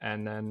window,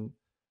 and then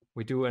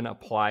we do an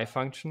apply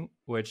function,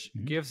 which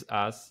gives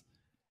us,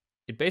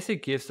 it basically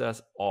gives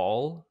us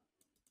all,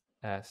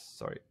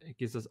 it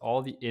gives us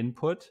all the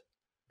input,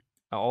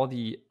 all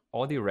the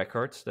all the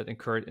records that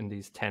occurred in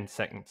these 10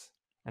 seconds.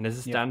 And this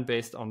is Yeah. done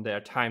based on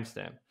their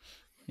timestamp.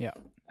 Yeah.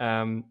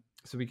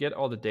 So we get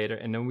all the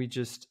data, and then we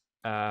just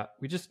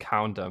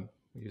count them.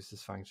 We use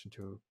this function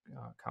to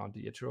count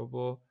the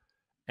iterable,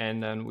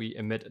 and then we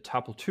emit a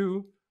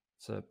tuple2.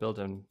 It's a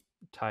built-in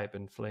type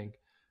in Flink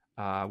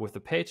with the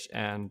page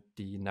and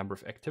the number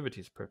of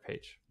activities per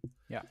page.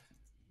 Yeah.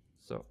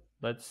 So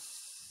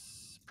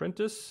let's print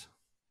this.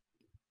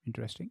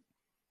 Interesting.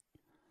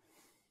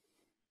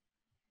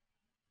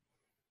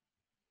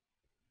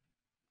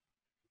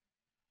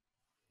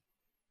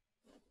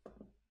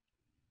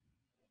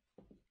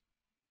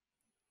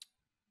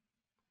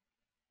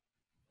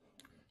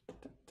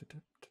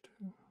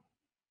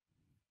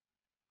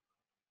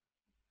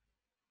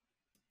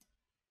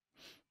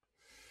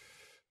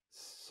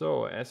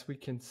 So as we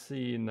can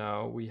see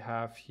now, we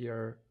have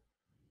here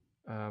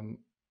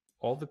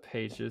all the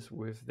pages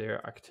with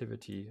their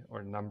activity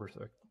or numbers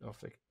of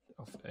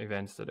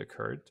events that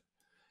occurred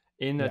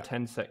in a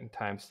 10-second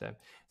timestamp.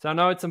 So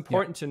now it's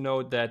important to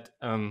note that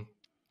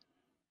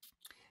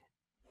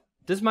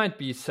this might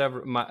be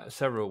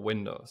several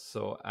windows.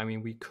 So I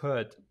mean, we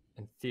could,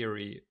 in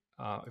theory,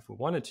 if we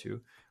wanted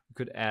to, we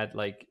could add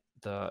like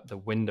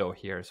the window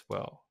here as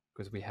well,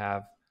 because we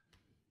have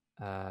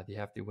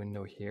the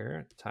window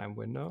here, time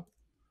window.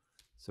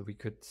 So we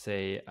could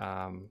say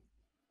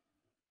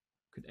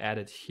could add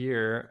it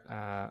here,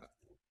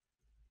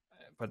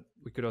 but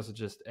we could also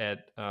just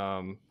add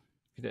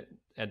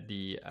at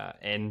the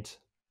end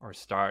or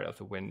start of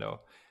the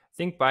window. I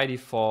think by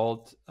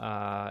default,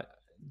 the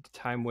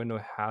time window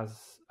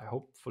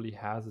hopefully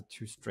has a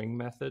toString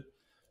method,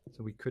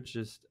 so we could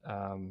just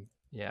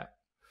it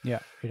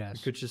has. We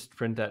could just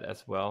print that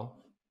as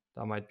well.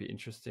 That might be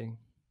interesting.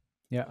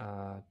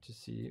 Yeah. To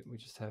see, we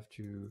just have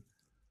to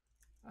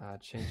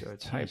change our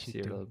types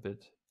here a little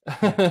bit.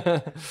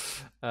 But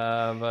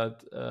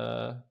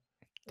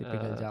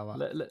typical Java.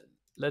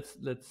 Let's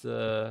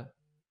I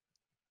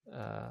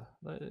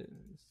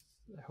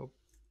hope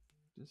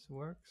this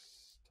works.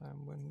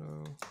 Time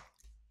window.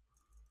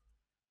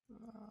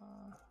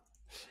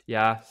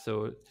 Yeah,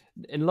 so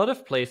in a lot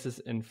of places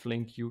in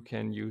Flink you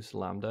can use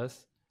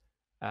lambdas,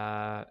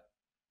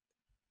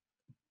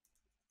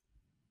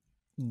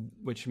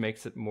 which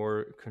makes it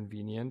more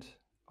convenient,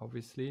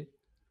 obviously.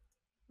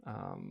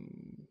 So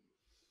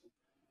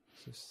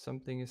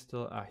something is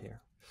still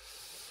here.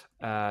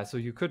 So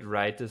you could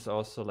write this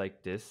also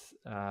like this,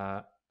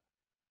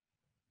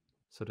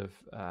 sort of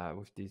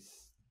with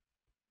these.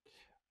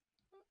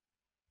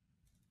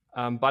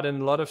 But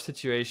in a lot of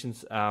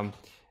situations,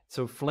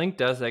 so Flink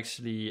does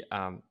actually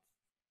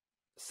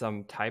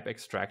some type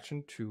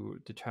extraction to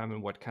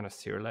determine what kind of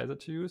serializer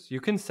to use. You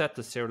can set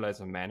the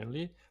serializer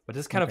manually, but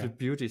this kind of the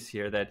beauty is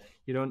here that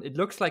you don't. It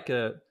looks like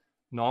a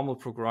normal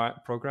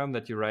program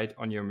that you write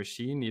on your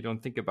machine. You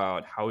don't think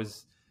about how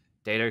is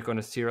data going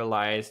to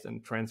serialize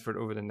and transferred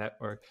over the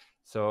network.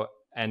 So,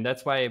 and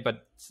that's why.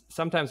 But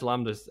sometimes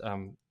lambdas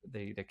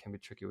they can be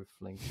tricky with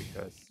Flink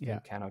because you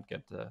cannot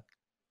get the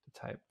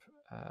type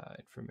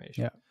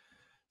information. Yeah.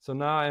 So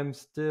now I'm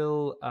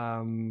still.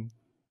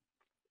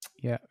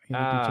 You need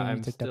to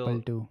change the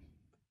tuple 2.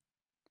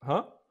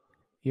 Huh?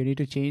 You need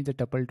to change the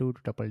tuple 2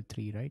 to tuple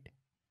 3, right?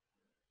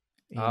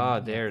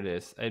 There it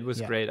is. It was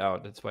grayed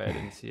out. That's why I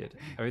didn't see it.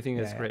 Everything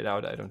that's grayed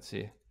out, I don't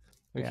see.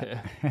 Okay.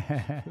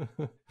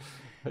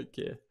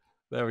 Okay.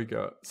 There we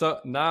go. So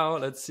now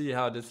let's see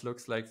how this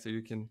looks like, so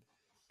you can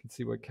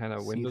see what kind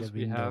of windows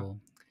we have.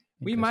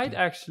 We might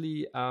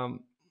actually our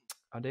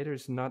data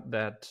is not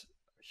that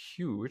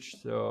huge,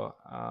 so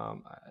I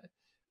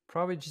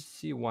probably just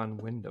see one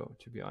window,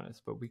 to be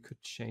honest, but we could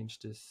change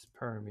this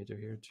parameter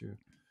here to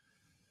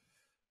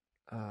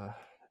let's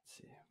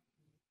see.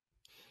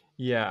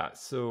 Yeah,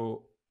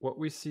 so what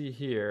we see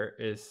here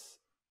is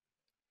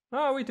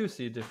we do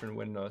see different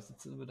windows.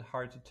 It's a little bit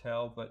hard to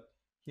tell, but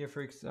here,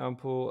 for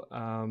example,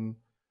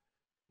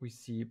 we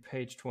see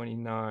page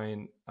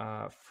 29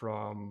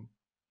 from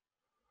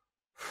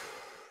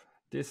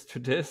this to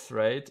this,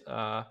 right?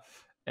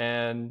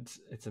 And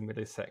it's a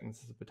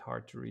milliseconds. It's a bit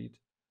hard to read.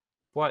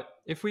 But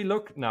if we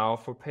look now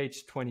for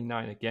page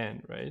 29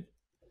 again, right?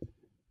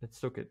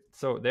 Let's look at,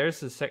 so there's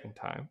the second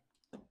time,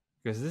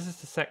 because this is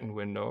the second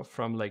window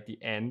from like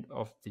the end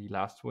of the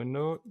last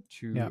window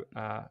to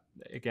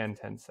again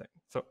 10 seconds.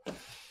 So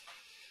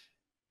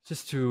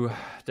just to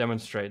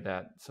demonstrate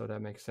that, so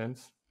that makes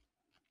sense.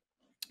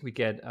 We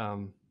get a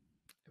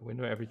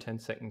window every 10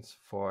 seconds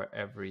for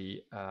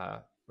every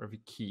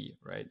key,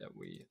 right, that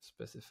we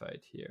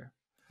specified here.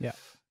 Yeah.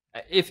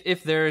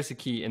 If there is a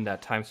key in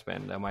that time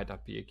span, there might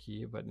not be a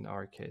key, but in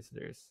our case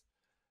there is.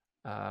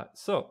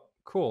 So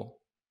cool,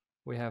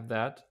 we have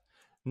that.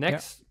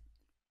 Next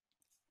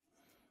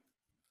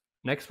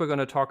we're going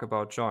to talk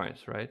about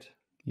joins, right?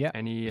 Yeah.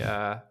 Any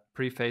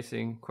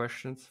prefacing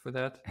questions for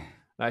that?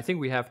 I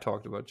think we have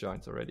talked about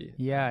joins already.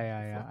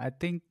 Yeah. I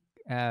think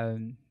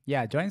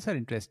joins are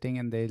interesting,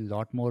 and there's a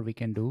lot more we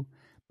can do.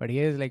 But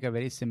here's like a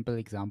very simple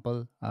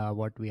example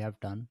what we have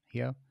done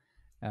here.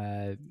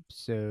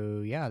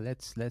 So yeah,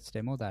 let's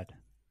demo that.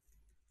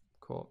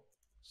 Cool.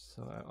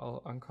 So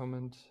I'll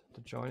uncomment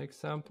the join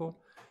example.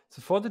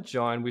 So for the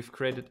join, we've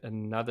created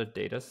another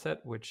data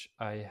set, which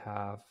I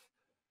have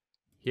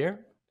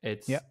here.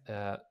 It's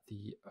the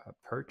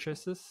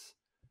purchases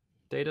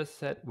data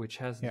set, which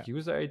has the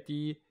user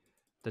ID,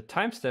 the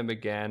timestamp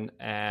again,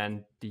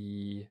 and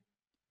the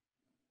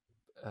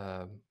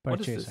what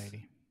is Purchase this?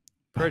 ID.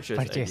 Purchase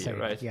Purchase ID,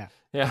 ID. right? Yeah.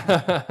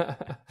 Yeah.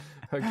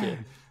 Okay.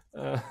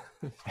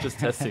 Just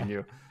testing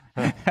you.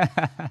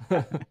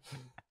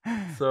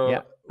 So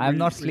yeah, I'm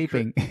not we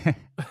sleeping.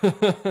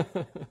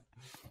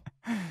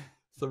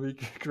 So we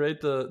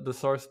create the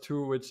source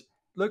 2, which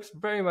looks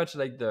very much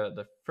like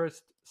the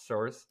first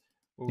source.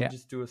 We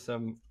just do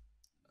some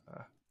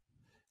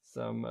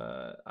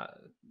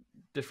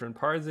different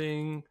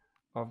parsing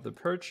of the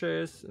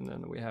purchase, and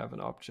then we have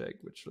an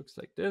object which looks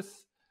like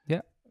this.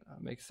 Yeah,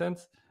 makes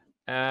sense.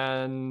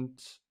 And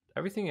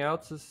everything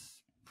else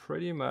is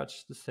pretty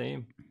much the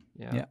same.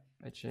 Yeah.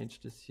 I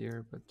changed this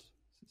here, but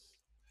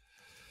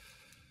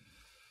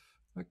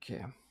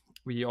okay.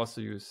 We also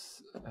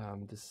use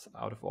this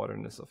out of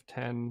orderness of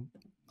 10.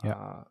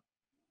 Yeah.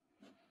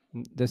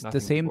 The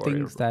same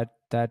things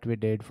that we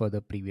did for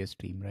the previous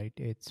stream, right?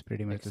 It's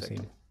pretty much the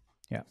same.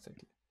 Yeah.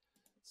 Exactly.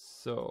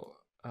 So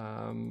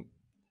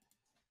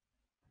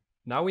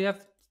now we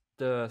have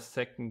the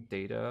second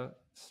data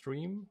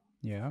stream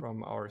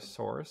from our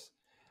source.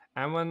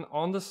 And when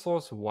on the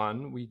source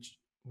 1, we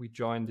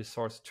join the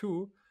source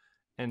 2.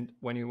 And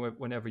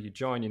whenever you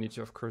join, you need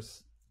to, of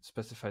course,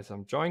 specify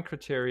some join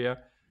criteria.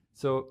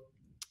 So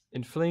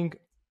in Flink,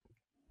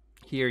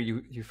 here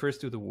you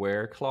first do the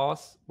where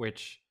clause,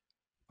 which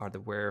are the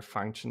where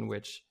function,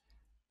 which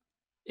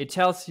it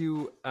tells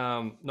you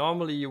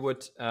normally you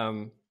would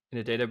in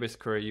a database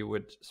query you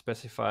would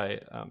specify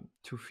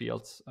 2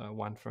 fields,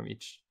 one from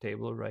each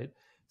table, right?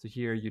 So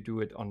here you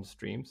do it on the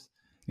streams.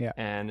 Yeah.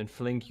 And in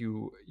Flink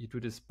you do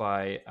this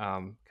by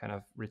kind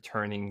of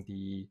returning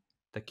the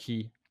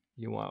key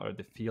you want, or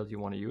the field you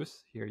want to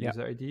use here,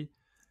 user ID.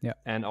 Yeah.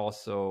 And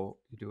also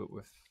you do it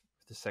with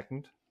the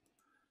second.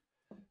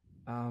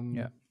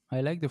 I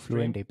like the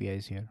Fluent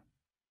APIs here.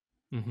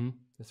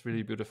 It's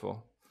really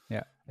beautiful.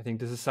 Yeah. I think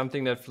this is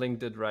something that Flink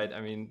did right. I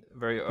mean,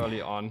 very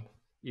early on,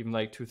 even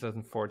like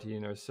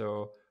 2014 or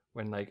so,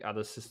 when like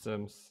other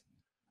systems,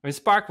 I mean,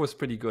 Spark was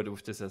pretty good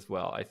with this as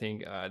well. I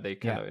think they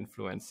kind of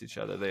influenced each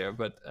other there.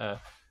 But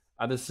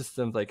other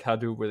systems like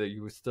Hadoop, where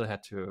you still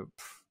had to,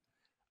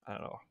 I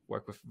don't know,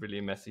 work with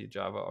really messy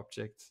Java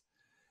objects.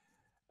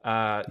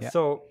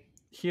 So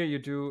here you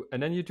do,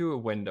 and then you do a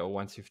window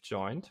once you've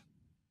joined.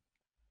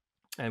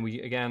 And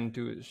we again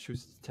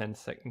choose 10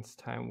 seconds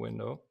time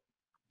window.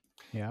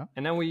 Yeah.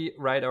 And then we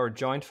write our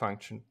join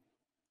function.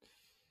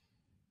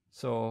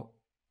 So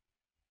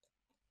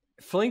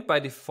Flink by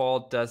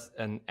default does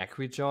an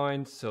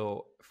equijoin.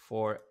 So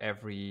for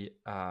every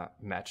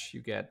match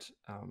you get,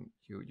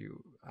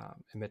 you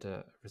emit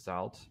a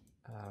result.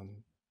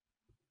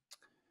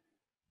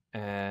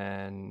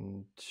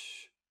 And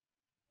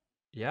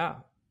yeah.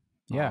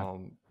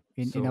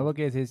 In our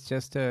case, it's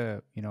just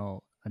a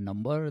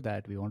number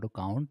that we want to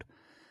count.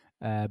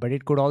 But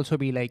it could also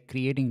be like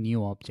creating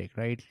new object,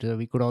 right? So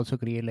we could also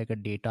create like a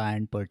data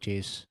and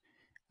purchase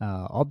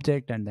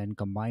object, and then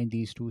combine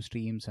these two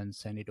streams and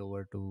send it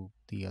over to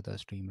the other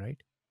stream,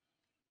 right?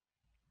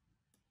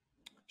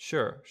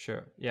 Sure.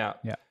 Yeah.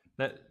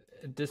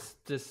 This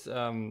is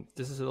a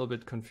little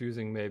bit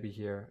confusing maybe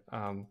here.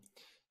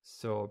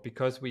 So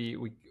because we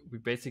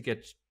basically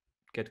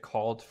get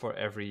called for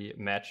every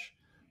match,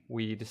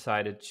 we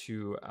decided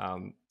to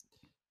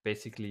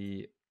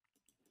basically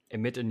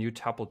emit a new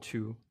tuple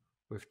 2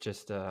 with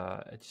just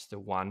a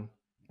 1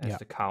 as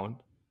the count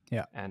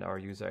and our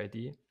user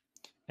ID.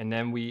 And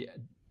then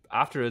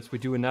afterwards we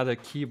do another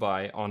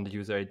keyby on the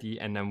user ID,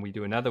 and then we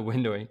do another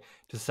windowing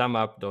to sum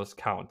up those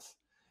counts.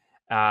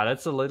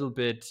 That's a little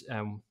bit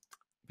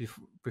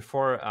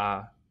before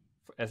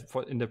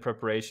in the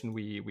preparation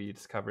we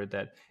discovered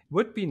that it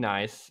would be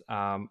nice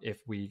if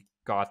we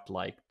got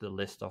like the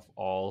list of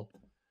all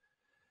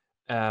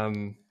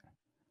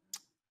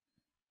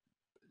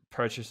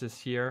purchases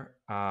here,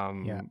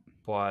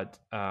 but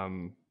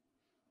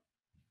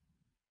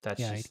that's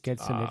just it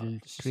gets a little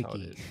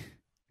tricky.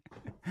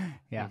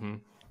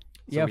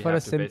 So for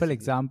a simple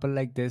example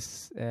like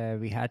this,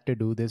 we had to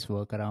do this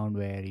workaround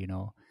where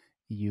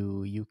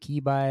you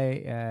key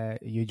by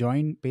you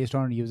join based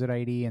on user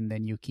ID, and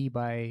then you key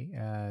by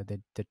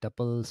the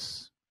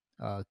tuples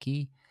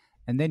key,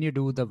 and then you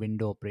do the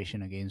window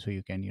operation again, so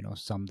you can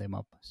sum them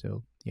up.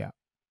 So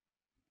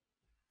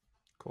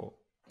cool.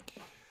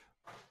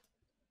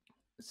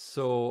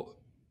 So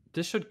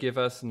this should give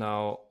us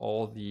now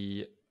all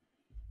the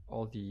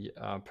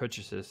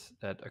purchases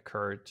that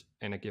occurred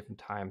in a given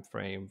time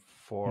frame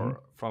from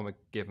a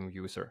given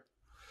user.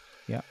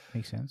 Yeah,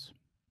 makes sense.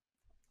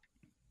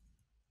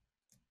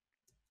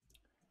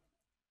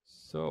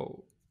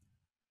 So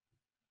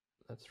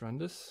let's run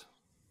this.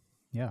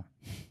 Yeah.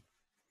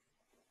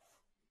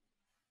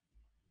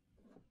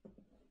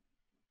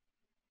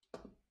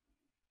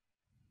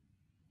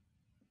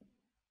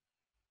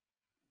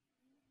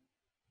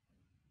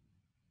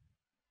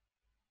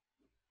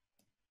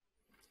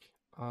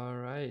 All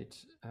right,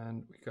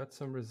 and we got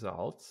some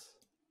results.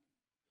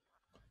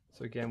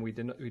 So again, we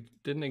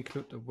didn't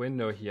include the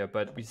window here,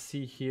 but we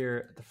see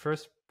here the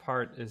first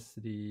part is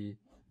the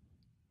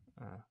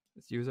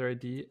user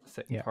ID.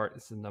 Second Yeah. part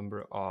is the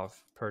number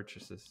of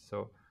purchases. So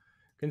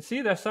you can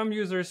see that some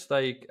users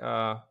like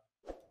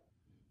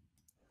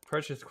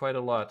purchase quite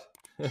a lot.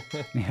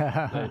 Like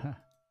Yeah.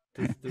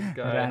 this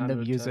guy, Random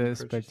 110 users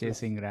purchases.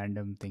 purchasing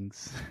random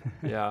things.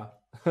 Yeah.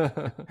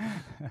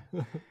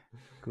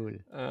 Cool.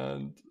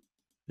 And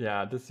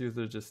yeah, this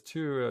user just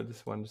two,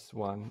 this one just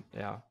one.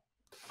 Yeah,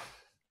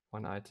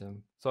 one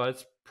item. So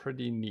it's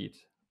pretty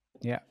neat,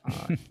 Yeah.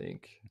 I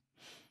think.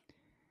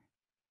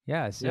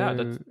 Yeah. Yeah,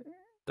 So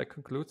that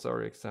concludes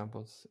our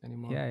examples. Any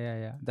more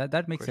yeah.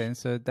 That makes questions? sense.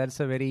 So that's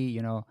a very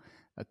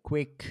a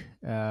quick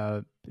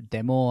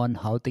demo on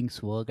how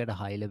things work at a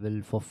high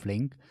level for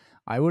Flink.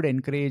 I would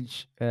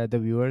encourage the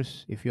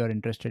viewers, if you are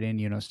interested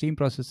in stream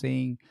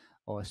processing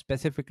or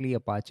specifically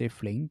Apache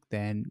Flink,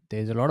 then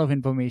there's a lot of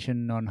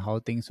information on how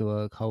things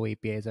work, how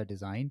APIs are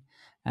designed,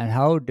 and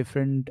how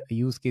different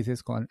use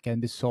cases can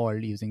be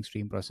solved using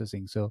stream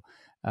processing. So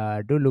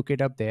do look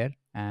it up there,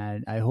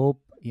 and I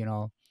hope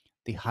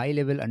the high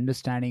level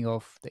understanding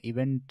of the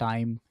event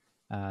time,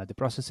 the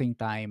processing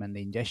time, and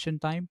the ingestion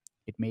time,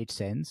 it made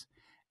sense.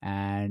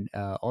 And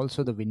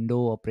also the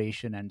window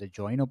operation and the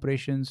join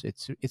operations,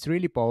 it's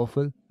really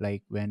powerful,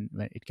 like when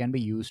it can be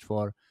used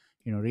for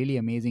really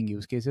amazing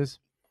use cases,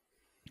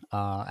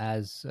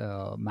 as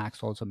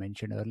Max also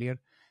mentioned earlier.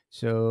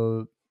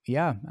 So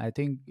yeah, I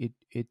think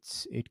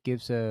it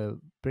gives a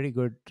pretty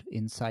good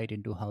insight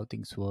into how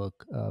things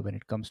work when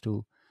it comes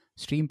to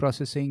stream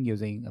processing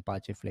using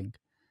Apache Flink.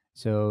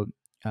 So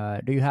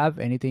do you have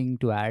anything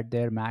to add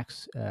there,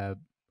 Max?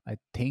 I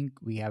think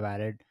we have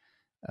added,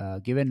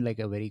 given like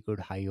a very good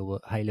high level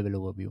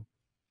overview.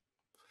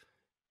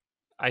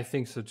 I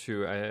think so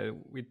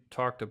too. We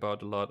talked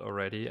about a lot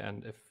already,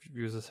 and if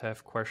users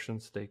have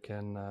questions, they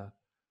can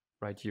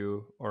write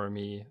you or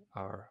me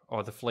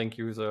or the Flink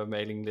user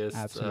mailing list.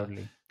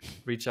 Absolutely.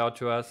 Reach out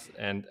to us,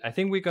 and I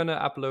think we're gonna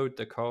upload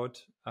the code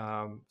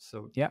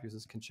so Yeah,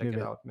 users can we check it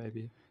will. out.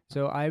 Maybe.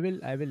 So I will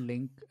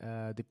link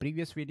the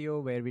previous video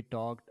where we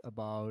talked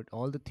about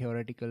all the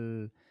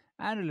theoretical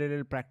and a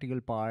little practical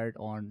part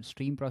on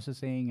stream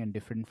processing and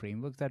different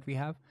frameworks that we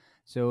have.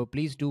 So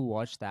please do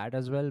watch that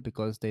as well,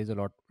 because there's a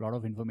lot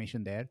of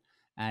information there.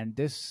 And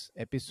this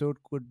episode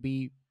could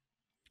be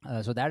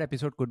so that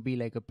episode could be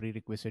like a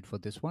prerequisite for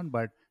this one,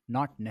 but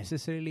not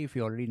necessarily if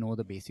you already know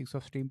the basics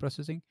of stream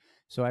processing.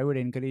 So I would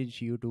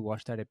encourage you to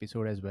watch that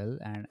episode as well.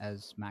 And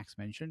as Max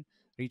mentioned,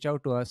 reach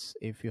out to us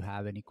if you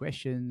have any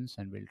questions,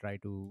 and we'll try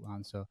to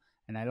answer.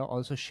 And I'll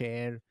also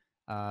share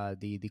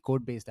the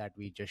code base that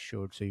we just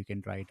showed, so you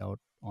can try it out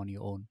on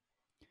your own.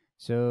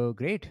 So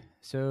great.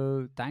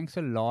 So thanks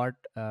a lot,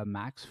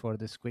 Max, for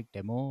this quick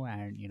demo,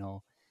 and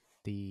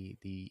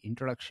the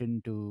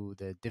introduction to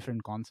the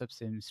different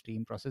concepts in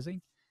stream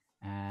processing.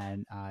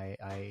 And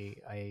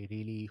I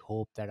really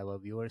hope that our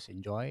viewers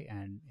enjoy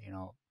and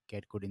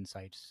get good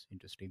insights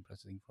into stream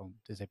processing from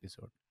this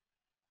episode.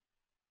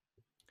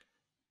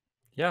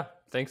 Yeah,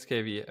 thanks,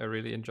 KV. I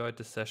really enjoyed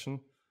this session,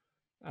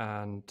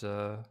 and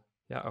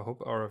yeah, I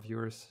hope our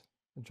viewers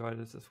enjoyed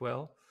this as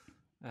well,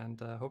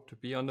 and hope to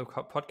be on the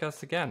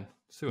podcast again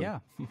soon. Yeah,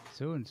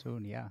 soon.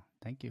 Yeah.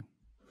 Thank you.